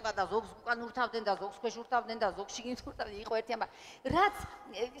განმარტება და ზოგს უკან ურთავდნენ და ზოგს ქვეშ ურთავდნენ და ზოგს შიგნით ურთავდნენ იყო ერთი ამბავი რაც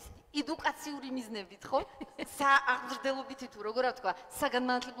ედუკაციური მიზნებით ხო სააღრდელობითი თუ როგორ ვთქვა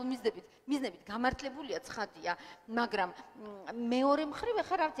საგანმანათლებლო მიზნებით გამართლებულია ცხადია მაგრამ მეორე მხრივ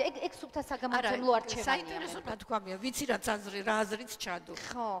ახლა რა ვიცი ეგ სუფთა საგამომცემლო არჩევანია საინტერესო ნათქვამია ვიცი რა აზრიც ჩადო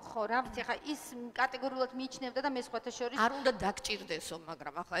ხო რა ვიცი ახლა ის კატეგორიულად მიიჩნევდა და მე სხვათა შორის არ უნდა დაგჭირდესო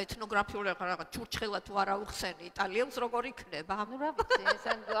მაგრამ ახლა ეთნოგრაფიული რაღაც ჩურჩხელა თუ არა უხსენი იტალიელს როგორ იქნება ну რა ვიცი ეს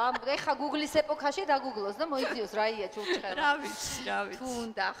ახლა Google-ის ეპოქაში დაგუგლოს და მოიძიოს რაია ჩურჩხელა რა ვიცი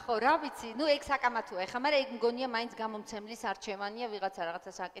თუნდა ხო რა ვიცი ну ეგ საკამათოა ახლა მაგრამ ეგ მგონია მაინც გამომცემლის არჩევანია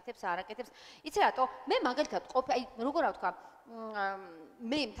რაღაცა საკეთებს არაკეთებს იცი რატო მე მაგალითად ყოფი აი როგორ ვთქვა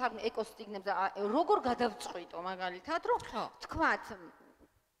მე თარგმნ ეკოსტიგნებზე როგორ გადავწყვიტო მაგალითად რომ თქვათ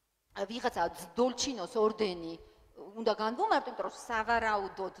ვიღაცა დოლჩინოს ორდენი უნდა განვუმარტო, იმიტომ რომ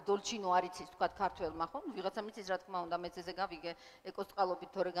სავარაუდოდ დოლჩინო არ იცის თქვათ ქართველმა, ხო? ვიღაცა მიცის რა თქმა უნდა, მეცეზე გავიგე ეკოს წყალობით,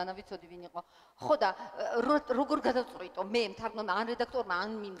 თორე განავიცოდი ვინ იყო. ხო და როგორ გადავწყვიტო მე მთარგმნელმა, ან რედაქტორმა, ან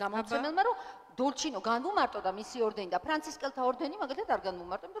იმ გამომცემელმა, რომ დოლჩინო განვუმარტო და მისი ორდენი და ფრანცისკელთა ორდენი მაგალითად არ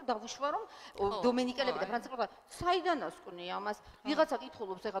განვუმარტო, იმიტომ რომ დავუშვა რომ დომენიკელები და ფრანცისკელთა საიდან ასკვნია ამას. ვიღაცა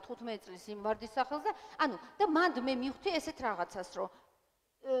კითხულობს ეხა 15 წლის იმ ვარდის სახელს და ანუ და მანდ მე მივხვდი ესეთ რაღაცას, რომ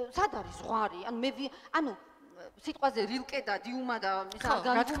სად არის ზღვარი? ანუ სიტყვაზე rilke და diuma და ისა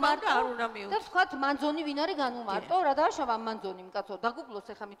განვუმარტო არ უნდა მივხვდი. და ვთქვათ მანძონი ვინ არის განვუმარტო? რა დააშავა მანძონი, კაცო, დაგუგლოს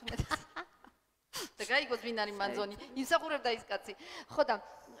ეხა მით უმეტეს. და გაიგოს ვინ არის მანძონი? იმსახურებდა ის კაცი. ხო და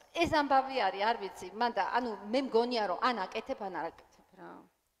ეს ამბავი არის, არ ვიცი, მან და ანუ მე მგონია რომ ან აკეთებ ან არ აკეთებ რა.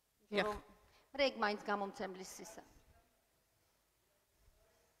 მაგრამ ეგ მაინც გამომცემლის ისა.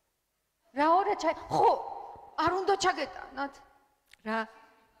 რა ორა ხო არ უნდა ჩაგეტანათ რა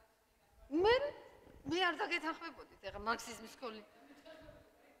მე არ დაგეთანხმებოდით ეხა მარქსიზმის სკოლით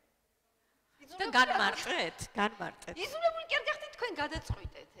და განმარტეთ იზოლებული კი არ გახდით თქვენ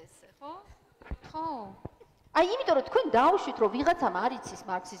გადაწყვიტეთ ესე ხო აი იმიტომ რომ თქვენ დაუშვით რომ ვიღაცამ არ იცის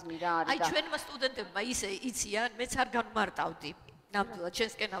მარქსიზმი რა არის აი ჩვენმა სტუდენტებმა ისე იციან მეც არ განმარტავდი ნამდვილად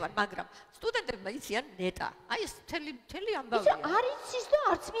ჩვენსკენ ავარ მაგრამ სტუდენტებმა იციან ნეტა აი ეს მთელი ამბავია არ იცის და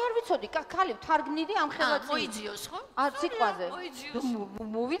არც მე არ ვიცოდი ქალი თარგმნიდი ამ ხელად მოიძიოს ხო არ სიტყვაზე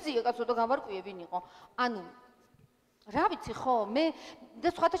მოვიძიე კაცო და გამარკვიე ვინ იყო ანუ რა ვიცი ხო მე და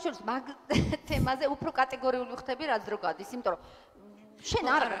სხვათა შორის მაგ თემაზე უფრო კატეგორიული ხდები რაც დრო გადის იმიტომ რომ შენ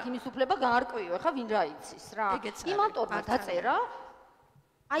არ აქვს იმის უფლება გაარკვიო ხა ვინ რა იცის რა იმ ავტორმა დაწერა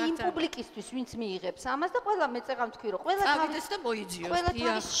აი იმ პუბლიკისთვის ვინც მიიღებს ამას და ყველა მეწეღამ თქვი რომ ყველა თავის და მოიძიოს ყველა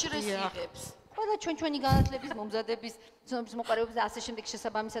თავის შრეს იღებს ყველა ჩვენი განათლების მომზადების ცნობის მოყარების და ასე შემდეგ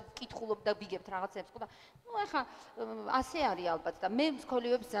შესაბამისად კითხულობ და ბიგებთ რაღაცებს ხო და ნუ ახლა ასე არის ალბათ და მე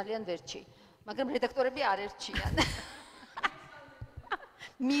მსქოლიებს ძალიან ვერჩი მაგრამ რედაქტორები არ ერჩიან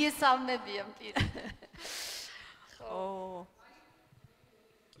მიესალმებიან პირად ხო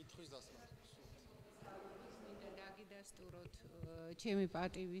ჩემი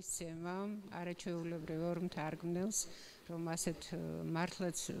პატივისცემა არაჩვეულებრივ ორ მთარგმნელს რომ ასეთ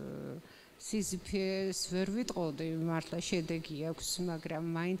მართლაც სიზიფეს ვერ ვიტყოდი მართლა შედეგი აქვს მაგრამ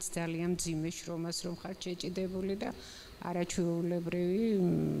მაინც ძალიან მძიმე შრომას რომ ხარ შეჭიდებული და არაჩვეულებრივი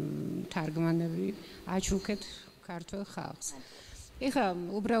თარგმანები აჩუქეთ ქართულ ხალხს ეხა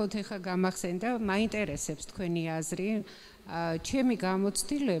უბრალოდ ეხა გამახსენდა მაინტერესებს თქვენი აზრი ჩემი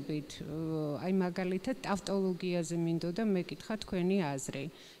გამოცდილებით აი მაგალითად ტავტოლოგიაზე მინდოდა მეკითხა თქვენი აზრი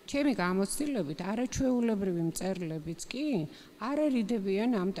ჩემი გამოცდილებით არაჩვეულებრივი მწერლებიც კი არ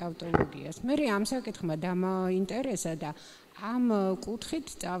არიდებიან ამ ტავტოლოგიას მე ამ საკითხმა დამაინტერესა და ამ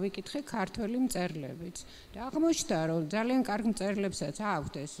კუთხით წავიკითხე ქართველი მწერლებიც და აღმოჩნდა რომ ძალიან კარგ მწერლებსაც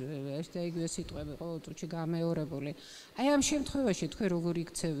აქვთ ეს და იგივე სიტყვები ყოველ წუთში გამეორებული აი ამ შემთხვევაში თქვენ როგორ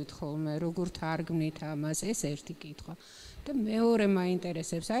იქცევით ხოლმე როგორ თარგმნით ამას ეს ერთი კითხვა და მეორე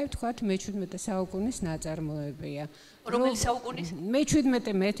მაინტერესებს აი ვთქვათ მე-17 საუკუნის ნაწარმოებია რომელი საუკუნის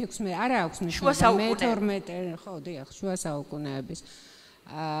მე-17 არა აქვს მე-12 ხო დიახ შუა საუკუნეების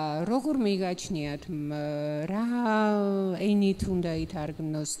როგორ მიგაჩნიათ რა ენით უნდა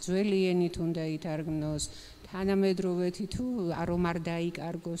ითარგმნოს ძველი ენით უნდა ითარგმნოს თანამედროვეთი თუ რომ არ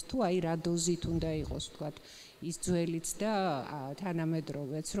დაიკარგოს თუ აი რა დოზით უნდა იყოს ვთქვათ ის ძველიც და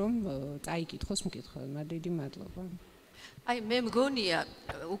თანამედროვეც რომ წაიკითხოს მკითხველმა დიდი მადლობა აი მე მგონია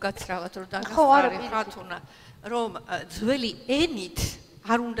უკაცრავად რომ დაგასწარი ხათუნა რომ ძველი ენით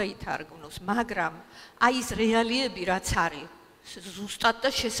არ უნდა ითარგმნოს მაგრამ აი ეს რეალიები რაც არის ზუსტად და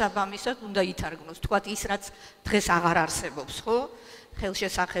შესაბამისად უნდა ითარგმნოს თქვათ ის რაც დღეს აღარ არსებობს ხო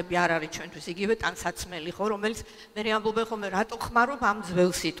ხელშესახები არ არის ჩვენთვის იგივე ტანსაცმელი ხო რომელიც მე ამბობენ ხოლმე რატო ხმარობ ამ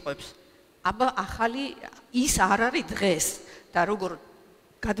ძველ სიტყვებს აბა ახალი ის არ არის დღეს და როგორ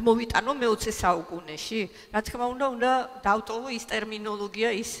გადმოვიტანო მე-20 საუკუნეში რა თქმა უნდა დავტოვო ის ტერმინოლოგია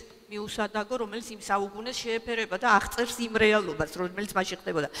ის მიუსადაგო რომელიც იმ საუკუნეს შეეფერება და აღწერს იმ რეალობას რომელიც მაშინ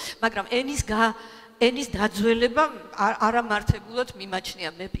ხდებოდა მაგრამ ენის დაძველება არამართებულად მიმაჩნია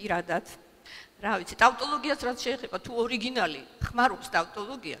მე პირადად რა ვიცი ტავტოლოგიას რაც შეეხება თუ ორიგინალი ხმარობს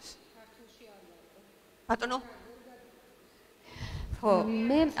ტავტოლოგიას ბატონო ხო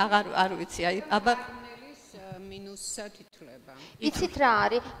მე არ ვიცი აი აბა მინუსად ითვლება იცით რა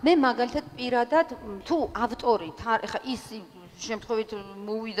არის მე მაგალითად პირადად თუ ავტორი ეხა ის შემთხვევით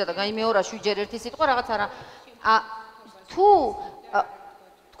მოვიდა და გაიმეორა 7 ჯერ ერთი სიტყვა რაღაც არა თუ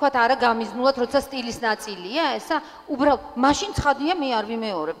თქვათ არა გამიზნულად როცა სტილის ნაწილია ესა უბრალოდ მაშინ ცხადია მე არ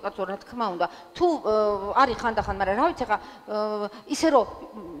ვიმეორებ კაცო რა თქმა უნდა თუ არის ხანდახან მაგრამ რა ვიცი ხა ისე რომ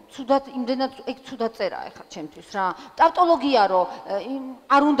ცუდად იმდენად ეგ ცუდად წერა ეხა ჩემთვის რა ტავტოლოგია რომ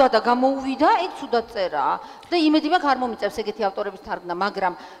არ უნდა და გამოუვიდა ეგ ცუდად წერა და იმედი მაქვს არ მომიწევს ეგეთი ავტორების თარგმნა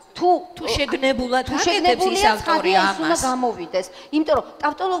მაგრამ თუ შეგნებულად აკეთებს ის ავტორი ამას უნდა გამოვიდეს იმიტომ რომ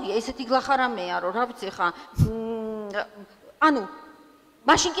ტავტოლოგია ესეთი გლახარამეა რომ რა ვიცი ხა ანუ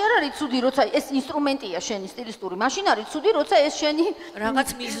მაშინ კი არ არის ცუდი როცა ეს ინსტრუმენტია შენი სტილისტური მაშინ არის ცუდი როცა ეს შენი რაღაც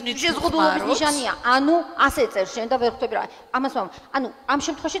მიზნით შეზღუდულობის ნიშანია ანუ ასე წერს შენ და ვერ ხვდები რა ამას ანუ ამ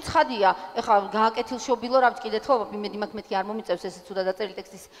შემთხვევაში ცხადია ეხლა გააკეთილშობილო რა ვიცი კიდეთ ხო იმედი მაქვს მეთქი არ მომიწევს ესე ცუდა დაწერილი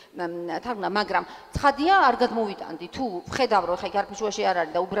ტექსტის თარგმნა მაგრამ ცხადია არ გადმოვიტანდი თუ ვხედავ რომ ეხლა იქ არქივში არ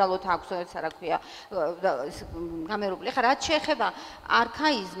არის და უბრალოდ აქვს ეს რა ქვია გამერობილი ეხლა რაც შეეხება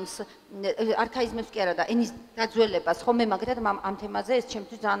არქაიზმებს კი არა და ენის დაძველებას ხოლმე მაგათად ამ თემაზე ეს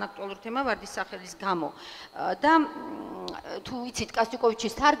ჩემთვის ძალიან აქტუალური თემა ვარდის სახელის გამო და თუ იცით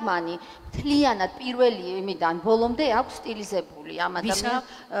კასტიკოვიჩის თარგმანი მთლიანად პირველი იმიდან ბოლომდე აქვს სტილიზებული ამ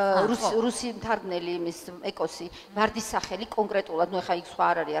ადამიანს რუსი მთარგმნელი იმის ეკოსი ვარდის სახელი კონკრეტულად ნუ ეხა იქ სხვა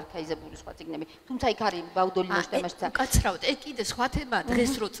არ არის არქაიზებული სხვა წიგნები თუმცა იქ არის ბაუდოლინის თემაშიც უკაცრავად კიდე სხვა თემა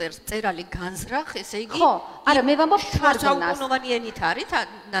დღეს რო წერს წერალი განზრახ ესე იგი ხო არა მე ვამბობ თარგმნას საუკუნოვანი ენით არის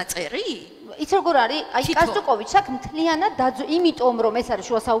ნაწერი იცი როგორ არის? აი კასტიკოვიჩს აქ მთლიანად იმიტომ რომ ეს არის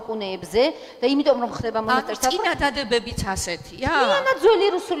შუა საუკუნეებზე და იმიტომ რომ ხდება მონასტერში. წინადადებებიც ასეთია. მთლიანად ძველი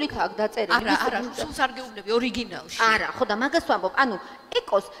რუსულით აქვს დაწერილი. არა, სულსარგეებლები ორიგინალში. არა, ხო და მაგას ვამბობ, ანუ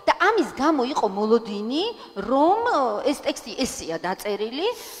ეკოს და ამის გამო იყო მოლოდინი, რომ ეს ტექსტი ესეა დაწერილი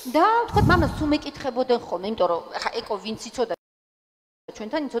და თქვა მამას თუ მეკითხებოდნენ ხოლმე, იმიტომ რომ ხა ეკო ვინც იცოდა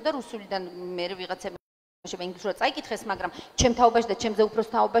ჩვენთან იცოდა რუსულიდან მე ვიღაცები შეიძლება ინგლისურად წაიკითხეს, მაგრამ ჩემ თაობაში და ჩემზე უფროს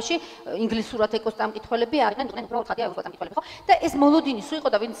თაობაში ინგლისურად ეკოს დამკითხველები არიან, თქვენ უბრალოდ ხადია ეკოს დამკითხველები, ხო? და ეს მოლოდინი სულ იყო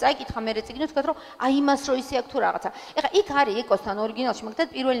და ვინც წაიკითხა მე რეციგნო, თქვა რომ აი იმას რო ისე აქვს თუ რაღაცა. ეხლა იქ არის ეკოსთან ორიგინალში, მაგალითად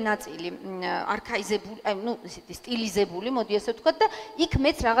პირველი ნაწილი არქაიზებული, აი ნუ ისეთი სტილიზებული, მოდი ასე ვთქვა და იქ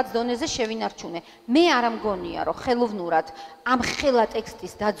მეც რაღაც დონეზე შევინარჩუნე. მე არ ამგონია რომ ხელოვნურად ამ ხელა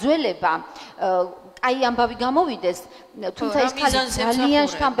ტექსტის დაძველება აი ამბავი გამოვიდეს, თუმცა ეს ხალი ძალიან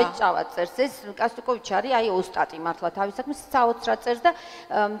შთამბეჭდავად წერს. ეს კასტიკოვიჩი არის აი ოსტატი მართლა თავის საქმეს საოცრად წერს და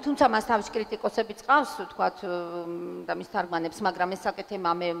თუმცა მას თავის კრიტიკოსებიც ყავს, თქვათ და მის თარგმანებს, მაგრამ ეს საკეთე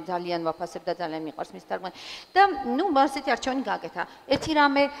მე ძალიან ვაფასებ და ძალიან მიყვარს მის თარგმანი. და ნუ ასეთი არჩევანი გაკეთა. ერთი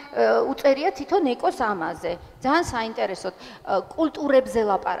რამე უწერია თვითონ ეკოს ამაზე. ძალიან საინტერესოდ კულტურებზე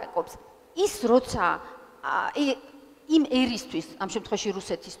ლაპარაკობს. ის როცა იმ ერისთვის, ამ შემთხვევაში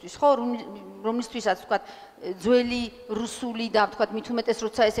რუსეთისთვის, ხო, რომლისთვისაც თქვათ ძველი რუსული და თქვათ მით უმეტეს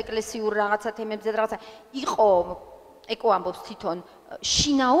როცა ეს ეკლესიურ რაღაცა თემებზე რაღაცა იყო ეკო ამბობს თვითონ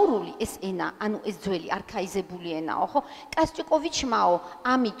შინაურული ეს ენა, ანუ ეს ძველი არქაიზებული ენაო, ხო? კასტიკოვიჩმაო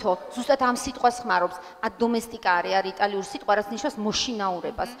ამითო ზუსტად ამ სიტყვას ხმარობს, ადომესტიკა არის იტალიური სიტყვა, რაც ნიშნავს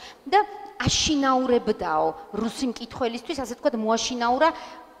მოშინაურებას და აშინაურებდაო რუსი მკითხველისთვის, ასე თქვათ მოაშინაურა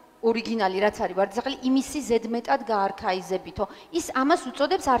ორიგინალი რაც არის ვარდისახელი იმისი ზედმეტად გაარქაიზებითო ის ამას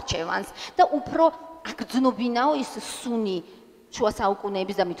უწოდებს არჩევანს და უფრო აგძნობინაო ის სუნი შუა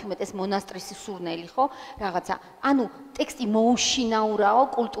საუკუნეების და მით უმეტეს მონასტრის სურნელი ხო რაღაცა ანუ ტექსტი მოუშინაურაო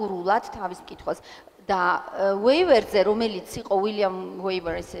კულტურულად თავის მკითხველს და ვეივერზე რომელიც იყო უილიამ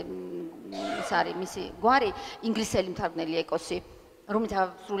ვეივერ ეს არის მისი გვარი ინგლისელი მთარგმნელი ეკოსი რომელიც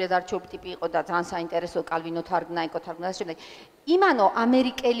სრულიად არჩეულ ტიპი იყო და ძალიან საინტერესო კალვინო თარგმნა, ეკო თარგმნა და შემდეგ. იმანო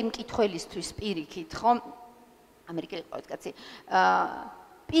ამერიკელი მკითხველისთვის პირიქით, ხო? ამერიკელი ყავით კაცი.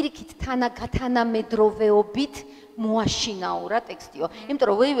 პირიქით თანამედროვეობით მოაშინაურა ტექსტიო. იმიტომ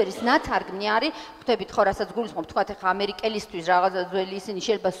რომ ვეივერის ნათარგმნი არის, ხვდებით ხო, რასაც გულისხმობ, თქვათ ახლა ამერიკელისთვის რაღაცა ძველი ისინი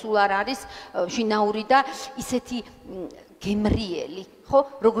შეიძლება სულ არ არის შინაური და ისეთი გემრიელი, ხო,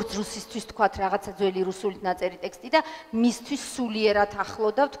 როგორც რუსისთვის თქვათ რაღაცა ძველი რუსულით ნაწერი ტექსტი და მისთვის სულიერად ახლო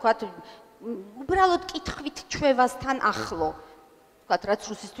და თქვათ უბრალოდ კითხვით ჩვევასთან ახლო. თქვათ რაც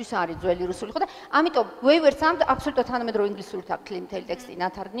რუსისთვის არის ძველი რუსული, ხო და ამიტომ ვეივერს აბსოლუტურად თანამედროვე ინგლისურით აქვს მთელი ტექსტი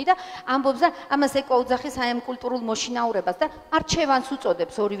ნათარგმნი და ამბობს და ამას ეკო უძახის აი ამ კულტურულ მოშინაურებას და არჩევანს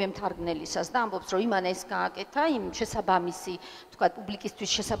უწოდებს ორივე მთარგმნელისას და ამბობს რომ იმან ეს გააკეთა იმ შესაბამისი თქვათ პუბლიკისთვის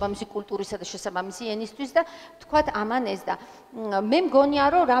შესაბამისი კულტურისა და შესაბამისი ენისთვის და თქვათ ამან ეს და მე მგონია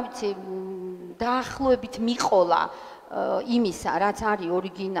რომ რა ვიცი დაახლოებით მიყოლა იმისა რაც არის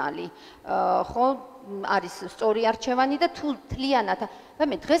ორიგინალი ხო არის სწორი არჩევანი და თუ თლიანად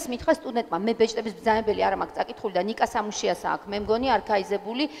მე დღეს მითხრა სტუდენტმა მე ბეჭდების ბრძანებელი არ მაქვს წაკითხული და ნიკა სამუშიას აქვს მე მგონი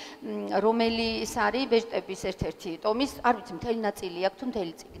არქაიზებული რომელიც არის ბეჭდების ერთ-ერთი ტომის არ ვიცი მთელი ნაწილი აქვს თუ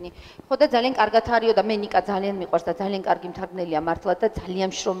მთელი წიგნი ხო და ძალიან კარგად არისო და მე ნიკა ძალიან მიყვარს და ძალიან კარგი მთარგმნელია მართლა და ძალიან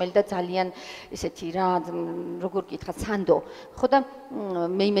შრომელი და ძალიან ესეთი რა როგორ გითხრა სანდო ხო და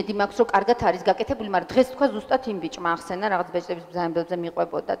მე იმედი მაქვს რომ კარგად არის გაკეთებული მაგრამ დღეს თქვა ზუსტად იმ ბიჭმა ახსენა რაღაც ბეჭდების ბრძანებელზე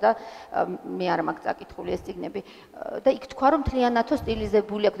მიყვებოდა და მე არ მაქვს წაკითხული ეს წიგნები და იქ თქვა რომ მთლიანათო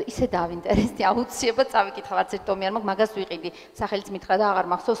სტილიზებული აქვს და ისე დავინტერესდი აუცილებლად წავიკითხა არც ერთ ტომი არ მაქვს მაგას ვიყიდი სახელიც მითხრა და აღარ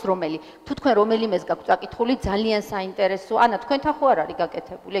მახსოვს რომელი თუ თქვენ რომელიმეს გაქვთ წაკითხული ძალიან საინტერესო ანა თქვენთან ხო არ არის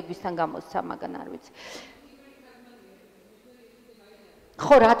გაკეთებული ეგ ვისთან გამოსცა მაგან არ ვიცი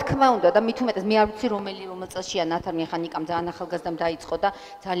ხო რა თქმა უნდა და მით უმეტეს მე არ ვიცი რომელი რომელ წელშია ნათარგმნი ხან ნიკამ ძალიან ახალგაზრდამ დაიწყო და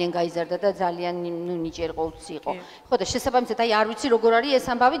ძალიან გაიზარდა და ძალიან ნუ ნიჭიერყოლცი იყო ხო და შესაბამისად აი არ ვიცი როგორ არის ეს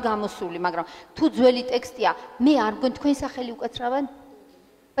ამბავი გამოსული მაგრამ თუ ძველი ტექსტია მე არ მგონი თქვენ სახელი უკაცრავენ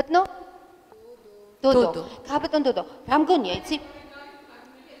ბატონო დოდო კაპიტან დოდო რა მგონია იცი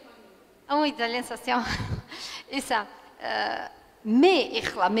ოი ძალიან სასიამოვნო ისა მე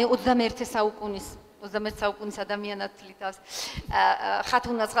ეხლა მე 21 საუკუნის ადამიანად თლითავს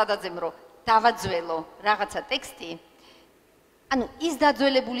ხათუნა ცხადაძემ რომ დავაძველო რაღაცა ტექსტი ანუ ის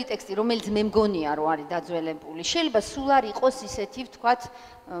დაძველებული ტექსტი, რომელიც მე მგონია, რომ არის დაძველებული, შეიძლება სულ არ იყოს ისეთი, ვთქვათ,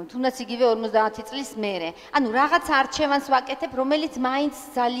 თუნდაც იგივე 50 წლის მერე. ანუ რაღაც არჩევანს ვაკეთებ, რომელიც მაინც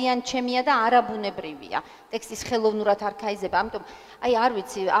ძალიან ჩემია და არაბუნებრივია. ტექსტის ხელოვნურად არ ქაიზება, ამიტომ აი არ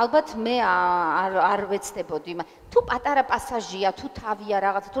ვიცი, ალბათ მე არ ვეცდებოდი, თუ პატარა პასაჟია, თუ თავია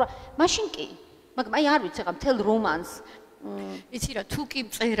რაღაცა, თუ მაშინ კი. მაგრამ აი არ ვიცი, ხა მთელ რომანს იცი რა, თუ კი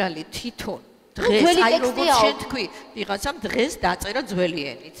მწერალი თვითონ დღეს აი როგორ შეთქვი, ვიღაცამ დღეს დაწერა ძველი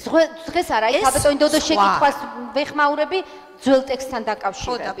ენით. დღეს არა, აი საბატონი დოდო შეკითხვას ვეხმაურები ძველ ტექსტთან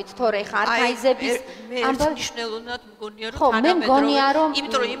დაკავშირებით, თორე ხა არქაიზების ამბავი მნიშვნელოვნად მგონია რომ თანამედროვე,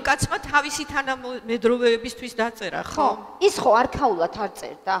 იმიტომ რომ იმ კაცმა თავისი თანამედროვეებისთვის დაწერა, ხო? ის ხო არქაულად არ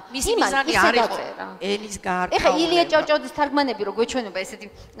წერდა. მისი მიზანი არ იყო ენის გაარქაულება. ეხა ილია ჭავჭავაძის თარგმანები რო გვეჩვენება ესეთი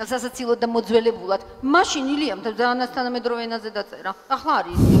სასაცილოდ და მოძველებულად, მაშინ ილიამ თანამედროვე ენაზე დაწერა. ახლა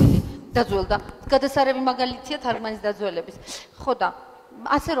არის ძველი. დაძველდა. გადასარევი მაგალითია თარგმანის დაძველების. ხო და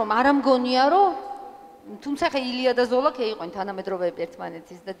ასე რომ არ ამგონია რომ თუმცა ხა ილია და ზოლა კი იყვნენ თანამედროვეები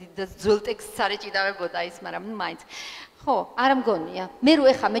ერთმანეთის და ძველ ტექსტს არ ეჭიდავებოდა ის, მაგრამ მაინც. ხო, არ ამგონია. მე რო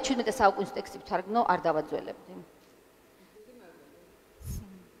ეხა მე-17 საუკუნის ტექსტი ვთარგმნო, არ დავაძველებდი.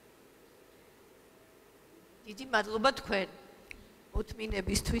 დიდი მადლობა თქვენ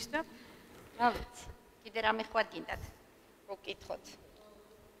მოთმინებისთვის და რა ვიცი, კიდე რამე ხوار გინდათ. მოგკითხოთ.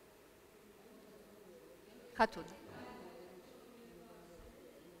 ხათუნა.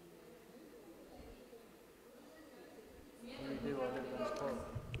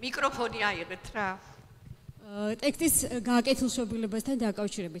 მიკროფონი აიღეთ რა. ტექსტის გააკეთილშობილებასთან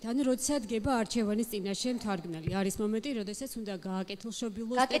დაკავშირებით. ანუ როდესაც გება არჩევანის წინაშე მთარგმნელი, არის მომენტი, როდესაც უნდა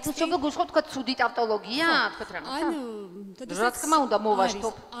გააკეთილშობილოს ტექსტი. გააკეთილშობილ გულისხმობ თქვა ცუდი ტავტოლოგია, თქვა რა. ანუ რა თქმა უნდა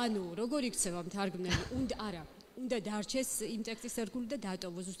მოვაშთობ. ანუ როგორ იქცევა მთარგმნელი? უნდა დარჩეს იმ ტექსტის ერთგული და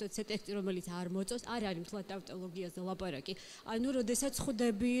დატოვოს ზუსტად ეს ტექსტი, რომელიც არ მოწონს, არ არის მთლად ტავტოლოგიაზე ლაპარაკი. ანუ როდესაც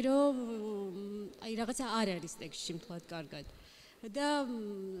ხვდები, რომ აი რაღაცა არ არის ტექსტში მთლად კარგად. და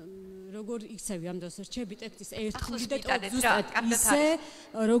როგორ იქცევი ამ დროს რჩები ტექსტის ერთგული და ზუსტად ისე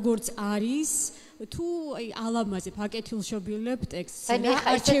როგორც არის თუ აი ალამაზებ აკეთილშობილებ ტექსტს და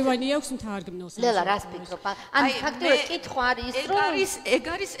არჩევანი აქვს მთარგმნელს. ლელა რას ფიქრობ? ან ფაქტობრივად კითხვა არის ის რომ ეგ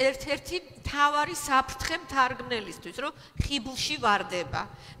არის ერთ-ერთი მთავარი საფრთხე მთარგმნელისთვის, რომ ხიბლში ვარდება,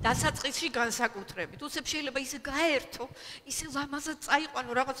 დასაწყისში განსაკუთრებით. უცებ შეიძლება ისე გაერთო, ისე ლამაზად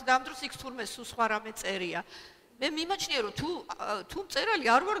წაიყვანო რაღაც და ამ დროს იქ თურმე სულ სხვა რამე წერია. მე მიმაჩნია რომ თუ მწერალი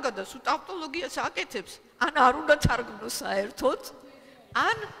არ ვარ გადა სულ ტავტოლოგიას აკეთებს, ან არ უნდა თარგმნოს საერთოდ,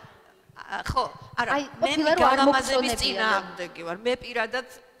 ან ხო, არა, მე გალამაზების წინააღმდეგი ვარ. მე პირადად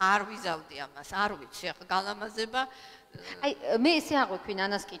არ ვიზავდი ამას, არ ვიცი, ახლა გალამაზება აი მე ესე აღვიქვი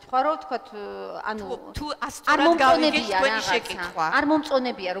ნანას კითხვა, რომ თქვათ, ანუ თუ ასწორად გავიგეთ თქვენი შეკითხვა. არ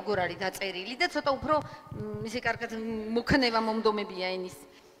მომწონებია როგორ არის დაწერილი და ცოტა უფრო ისე კარგად მოქნება მომდომებია ენის.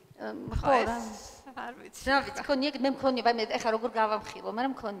 ხო რა. არ ვიცი. რა ვიცი, ხონია, მე მქონია, მე ეხლა როგორ გავამხილო,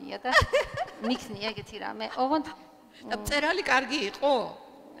 მაგრამ მქონია და მიქნია ეგეთი რამე. ოღონდ და მწერალი კარგი იყო?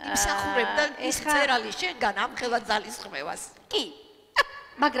 იმსახურებდა ის მწერალი შენგან ამხელად ძალისხმევას. კი.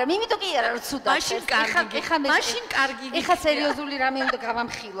 მაგრამ იმიტომ კი არა რომ ცუდა. მაშინ კარგი. ეხლა სერიოზული რამე უნდა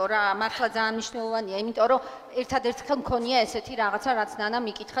გავამხილო რა, მართლა ძალიან მნიშვნელოვანია, იმიტომ რომ ერთადერთ ხელ მქონია ესეთი რაღაცა, რაც ნანა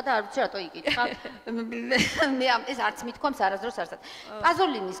მიკითხა და არ ვიცი რატო იკითხა. მე ეს არც მithქვამს არასდროს არსად.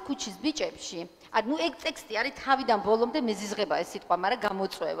 პაზოლინის ქუჩის ბიჭებში, ანუ ეგ ტექსტი არის თავიდან ბოლომდე მეზიზღება ეს სიტყვა, მაგრამ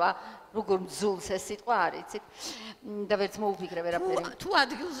გამოწვევა, როგორ მძულს ეს სიტყვა არის, იცით? და ვერც მოუფიქრე ვერაფერი. თუ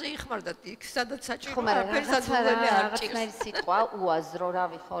ადგილზე იხმარდათ იქ, სადაც საჭირო ხო, მაგრამ რაღაცა რაღაცნაირი სიტყვა უაზრო,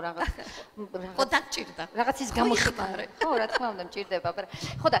 რავი, ხო, რაღაც ხო დაჭირდა. რაღაცის გამოხმარე. ხო, რა თქმა უნდა, მჭირდება, მაგრამ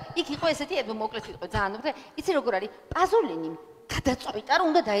ხო და იქ იყო ესეთი, მოკლედ ვიტყვი ძალიან უფრო, იცი როგორ არის? პაზოლინი გადაწყვიტა, რომ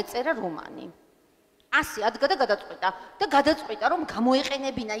უნდა დაეწერა რომანი. 100 ადგა და გადაწყვიტა და გადაწყვიტა, რომ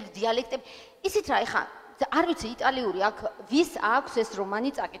გამოეყენებინა იქ დიალექტები. ისიც რა, ეხა არ ვიცი იტალიური აქ ვის აქვს ეს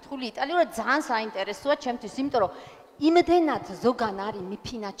რომანი წაკითხული იტალიურად ძალიან საინტერესოა ჩემთვის, იმიტომ რომ იმდენად ზოგან არის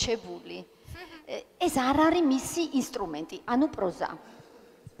მიფინაჩებული. ეს არ არის მისი ინსტრუმენტი, ანუ პროზა.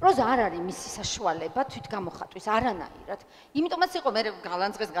 პროზა არ არის მისი საშუალება თვით გამოხატვის არანაირად. იმიტომაც იყო მე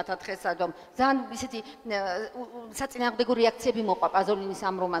გალანძღეს გათათხეს ადომ ძალიან ისეთი საწინააღმდეგო რეაქციები მოყვა პაზოლინის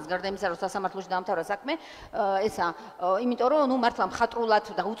ამ რომანს გარდა იმისა რომ სასამართლოში დაამთავრა საქმე ესა იმიტომ რომ ნუ მართლა მხატვრულად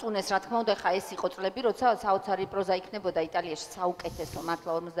და უწუნეს რა თქმა უნდა ხა ეს იყო წლები როცა საოცარი პროზა იქნებოდა იტალიაში საუკეთესო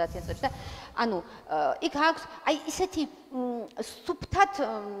მართლა 50-იან წლებში და ანუ იქ აქვს აი ისეთი სუფთად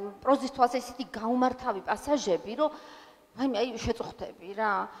პროზის თვალსა ისეთი გაუმართავი პასაჟები რომ აი შეწუხდები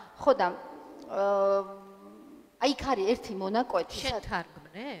რა. ხო და აი იქ არის ერთი მონაკვეთი. შენ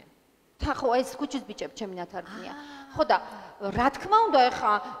თარგმნე? ხო, ეს ქუჩის ბიჭები ჩემი ნათარგმნია. ხო და რა თქმა უნდა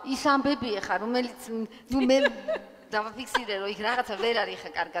ეხა ის ამბები ეხა რომელიც ნუ მე დავაფიქსირე რომ იქ რაღაცა ვერ არის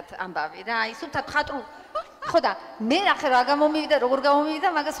ხა კარგად ამბავი რა აი სულთან ხატრულ ხო და მე ახლა რა გამომივიდა როგორ გამომივიდა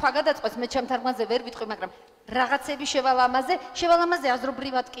მაგას სხვა გადაწყვეტს მე ჩემ თარგმანზე ვერ ვიტყვი მაგრამ რაღაცები შევალამაზე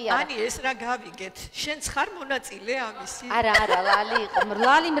აზრობრივად კი არა ანი ეს რა გავიგეთ შენ ხარ მონაწილე ამისი არა ლალი იყო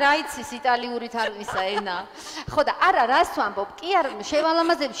ლალი რაიცის იტალიური თარგმნისა ენა ხო და არა რას ვამბობ კი არ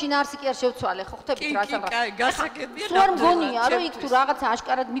შევალამაზები შინაარსი კი არ შევცვალე ხო ხვდებით რა სამყარო კი გასაგებია სულ არ მგონია რომ იქ თუ რაღაცა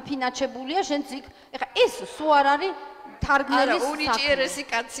აშკარად მიფინაჩებულია შენც იქ ეხა ეს სულ არ არის თარგმნელის უნიჭიერესი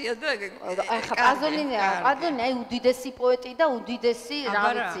კაცია და ეხა პაზოლინი აი უდიდესი პოეტი და უდიდესი რა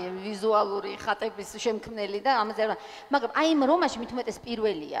ვიცი ვიზუალური ხატების შემქმნელი და ამაზე მაგრამ აი იმ რომანში მით უმეტეს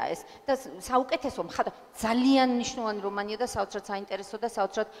პირველია ეს და საუკეთესო მხატვარი ძალიან მნიშვნელოვანი რომანია და საოცრად საინტერესო და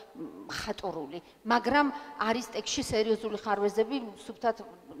საოცრად მხატვრული მაგრამ არის ტექსტში სერიოზული ხარვეზები სუფთად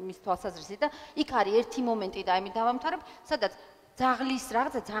მის თვალსაზრისით და იქ არის ერთი მომენტი და აი დავამთავრებ სადაც ძაღლის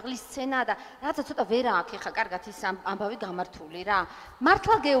სცენა და რაღაცა ცოტა ვერ აქვს ხა კარგად ის ამბავი გამართული რა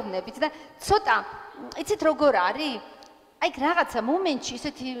მართლა გეუბნებით და ცოტა იცით როგორ არის აი რაღაცა მომენტში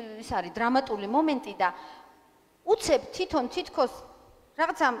ისეთი ის არის დრამატული მომენტი და უცებ თითქოს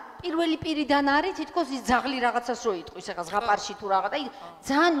რაღაცა პირველი პირიდან არის თითქოს ის ძაღლი რაღაცას რო იტყვის ხა ზღაპარში თუ რაღაც აი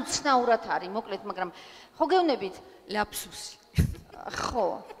ძალიან უცნაურად არის მოკლედ მაგრამ ხო გეუბნებით ლაფსუსი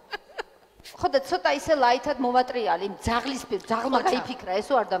ხო და ცოტა ისე ლაითად მოვატრიალი ძაღლის პირ ძაღლმა გაიფიქრა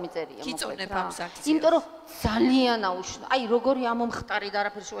ესო არ დამიწერია კიწონებ ამ საქციელს იმიტომ რომ ძალიან აუშნო აი როგორი ამომხტარი და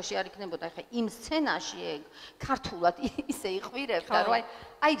არაფერ შუაში არ იქნებოდა ხა იმ სცენაში ეგ ქართულად ისე იყვირებდა რომ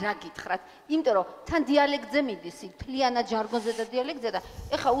აი რა გითხრათ იმიტომ რომ თან დიალექტზე მიდის თლიანად ჟარგონზე და დიალექტზე და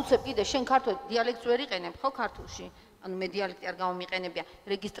ეხა უცებ კიდე შენ ქართულ დიალექტს ვერ იყენებ ხო ქართულში ანუ მე დიალექტი არ გამომიყენებია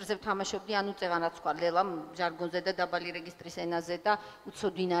რეგისტრზე ვთამაშობდი ანუ წევანაც თქვა ლელა ჟარგონზე და დაბალი რეგისტრის ენაზე და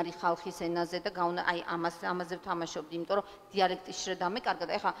უცოდინარი ხალხის ენაზე და აი ამაზე ვთამაშობდი იმიტომ რომ დიალექტის შრედა მეკარგა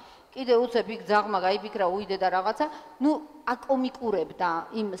და ეხა კიდე უცებ იქ ძაღმა გაიფიქრა უიდე და რაღაცა ნუ აკომიკურებდა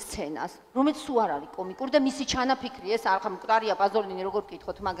იმ სცენას რომელიც სულ არ არის კომიკური და მისი ჩანაფიქრი ეს ახლა მკვდარია პაზოლინი როგორ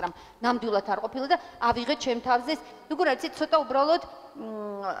გკითხოთ მაგრამ ნამდვილად არ ყოფილა და ავიღეთ ჩემ თავზე როგორ არის ცოტა უბრალოდ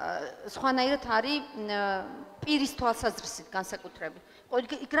სხვანაირად არის პირის თვალსაზრისით განსაკუთრებით.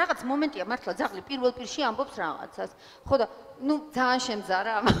 იქ რაღაც მომენტია მართლა ძაღლი პირველ პირში ამბობს რაღაცას. ხო და ნუ ძალიან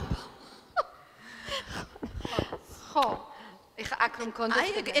შემზარა ამ. ხო. ეხა აქ რომ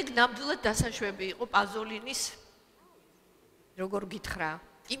კონტექსტი აი ეგ ნამდვილად დასაშვები იყო პაზოლინის როგორ გითხრა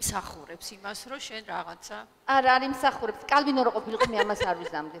იმსახურებს იმას რომ შენ რაღაცა არა არ იმსახურებს კალვინო რო ყოფილიყო მე ამას არ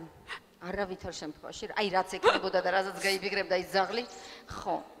ვიზამდი. არავითარ შემთხვევაში აი რაც ეკნებოდა და რაზეც გაიფიქრებდა ის ძაღლი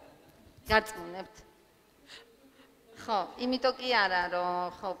ხო გაწმუნებთ ხო იმიტომ კი არა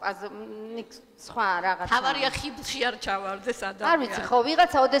რომ ხო სხვა რაღაცა თავარია ხიბლში არ ჩავარდეს ადამიანი არ ვიცი ხო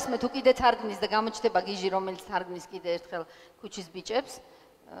ვიღაცა ოდესმე თუ კიდე თარგმნის და გამოჩნდება გიჟი რომელიც თარგმნის კიდე ერთხელ ქუჩის ბიჭებს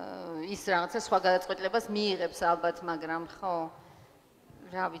ის რაღაცა სხვა გადაწყვეტილებას მიიღებს ალბათ მაგრამ ხო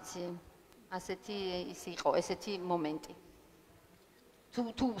რა ვიცი ასეთი ის იყო ესეთი მომენტი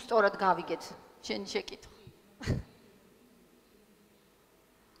თუ სწორად გავიგეთ შენი შეკითხვა.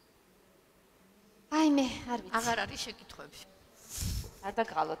 აი მე არ ვიცი. აღარ არის შეკითხვები. არ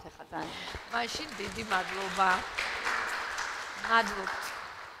დაგყალოთ ახლა ძალიან. მაშინ დიდი მადლობა.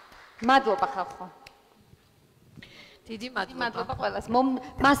 მადლობა ხალხო. დიდი მადლობა. მადლობა ყველას.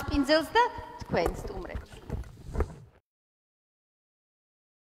 მასპინძელს და თქვენ სტუმრებს.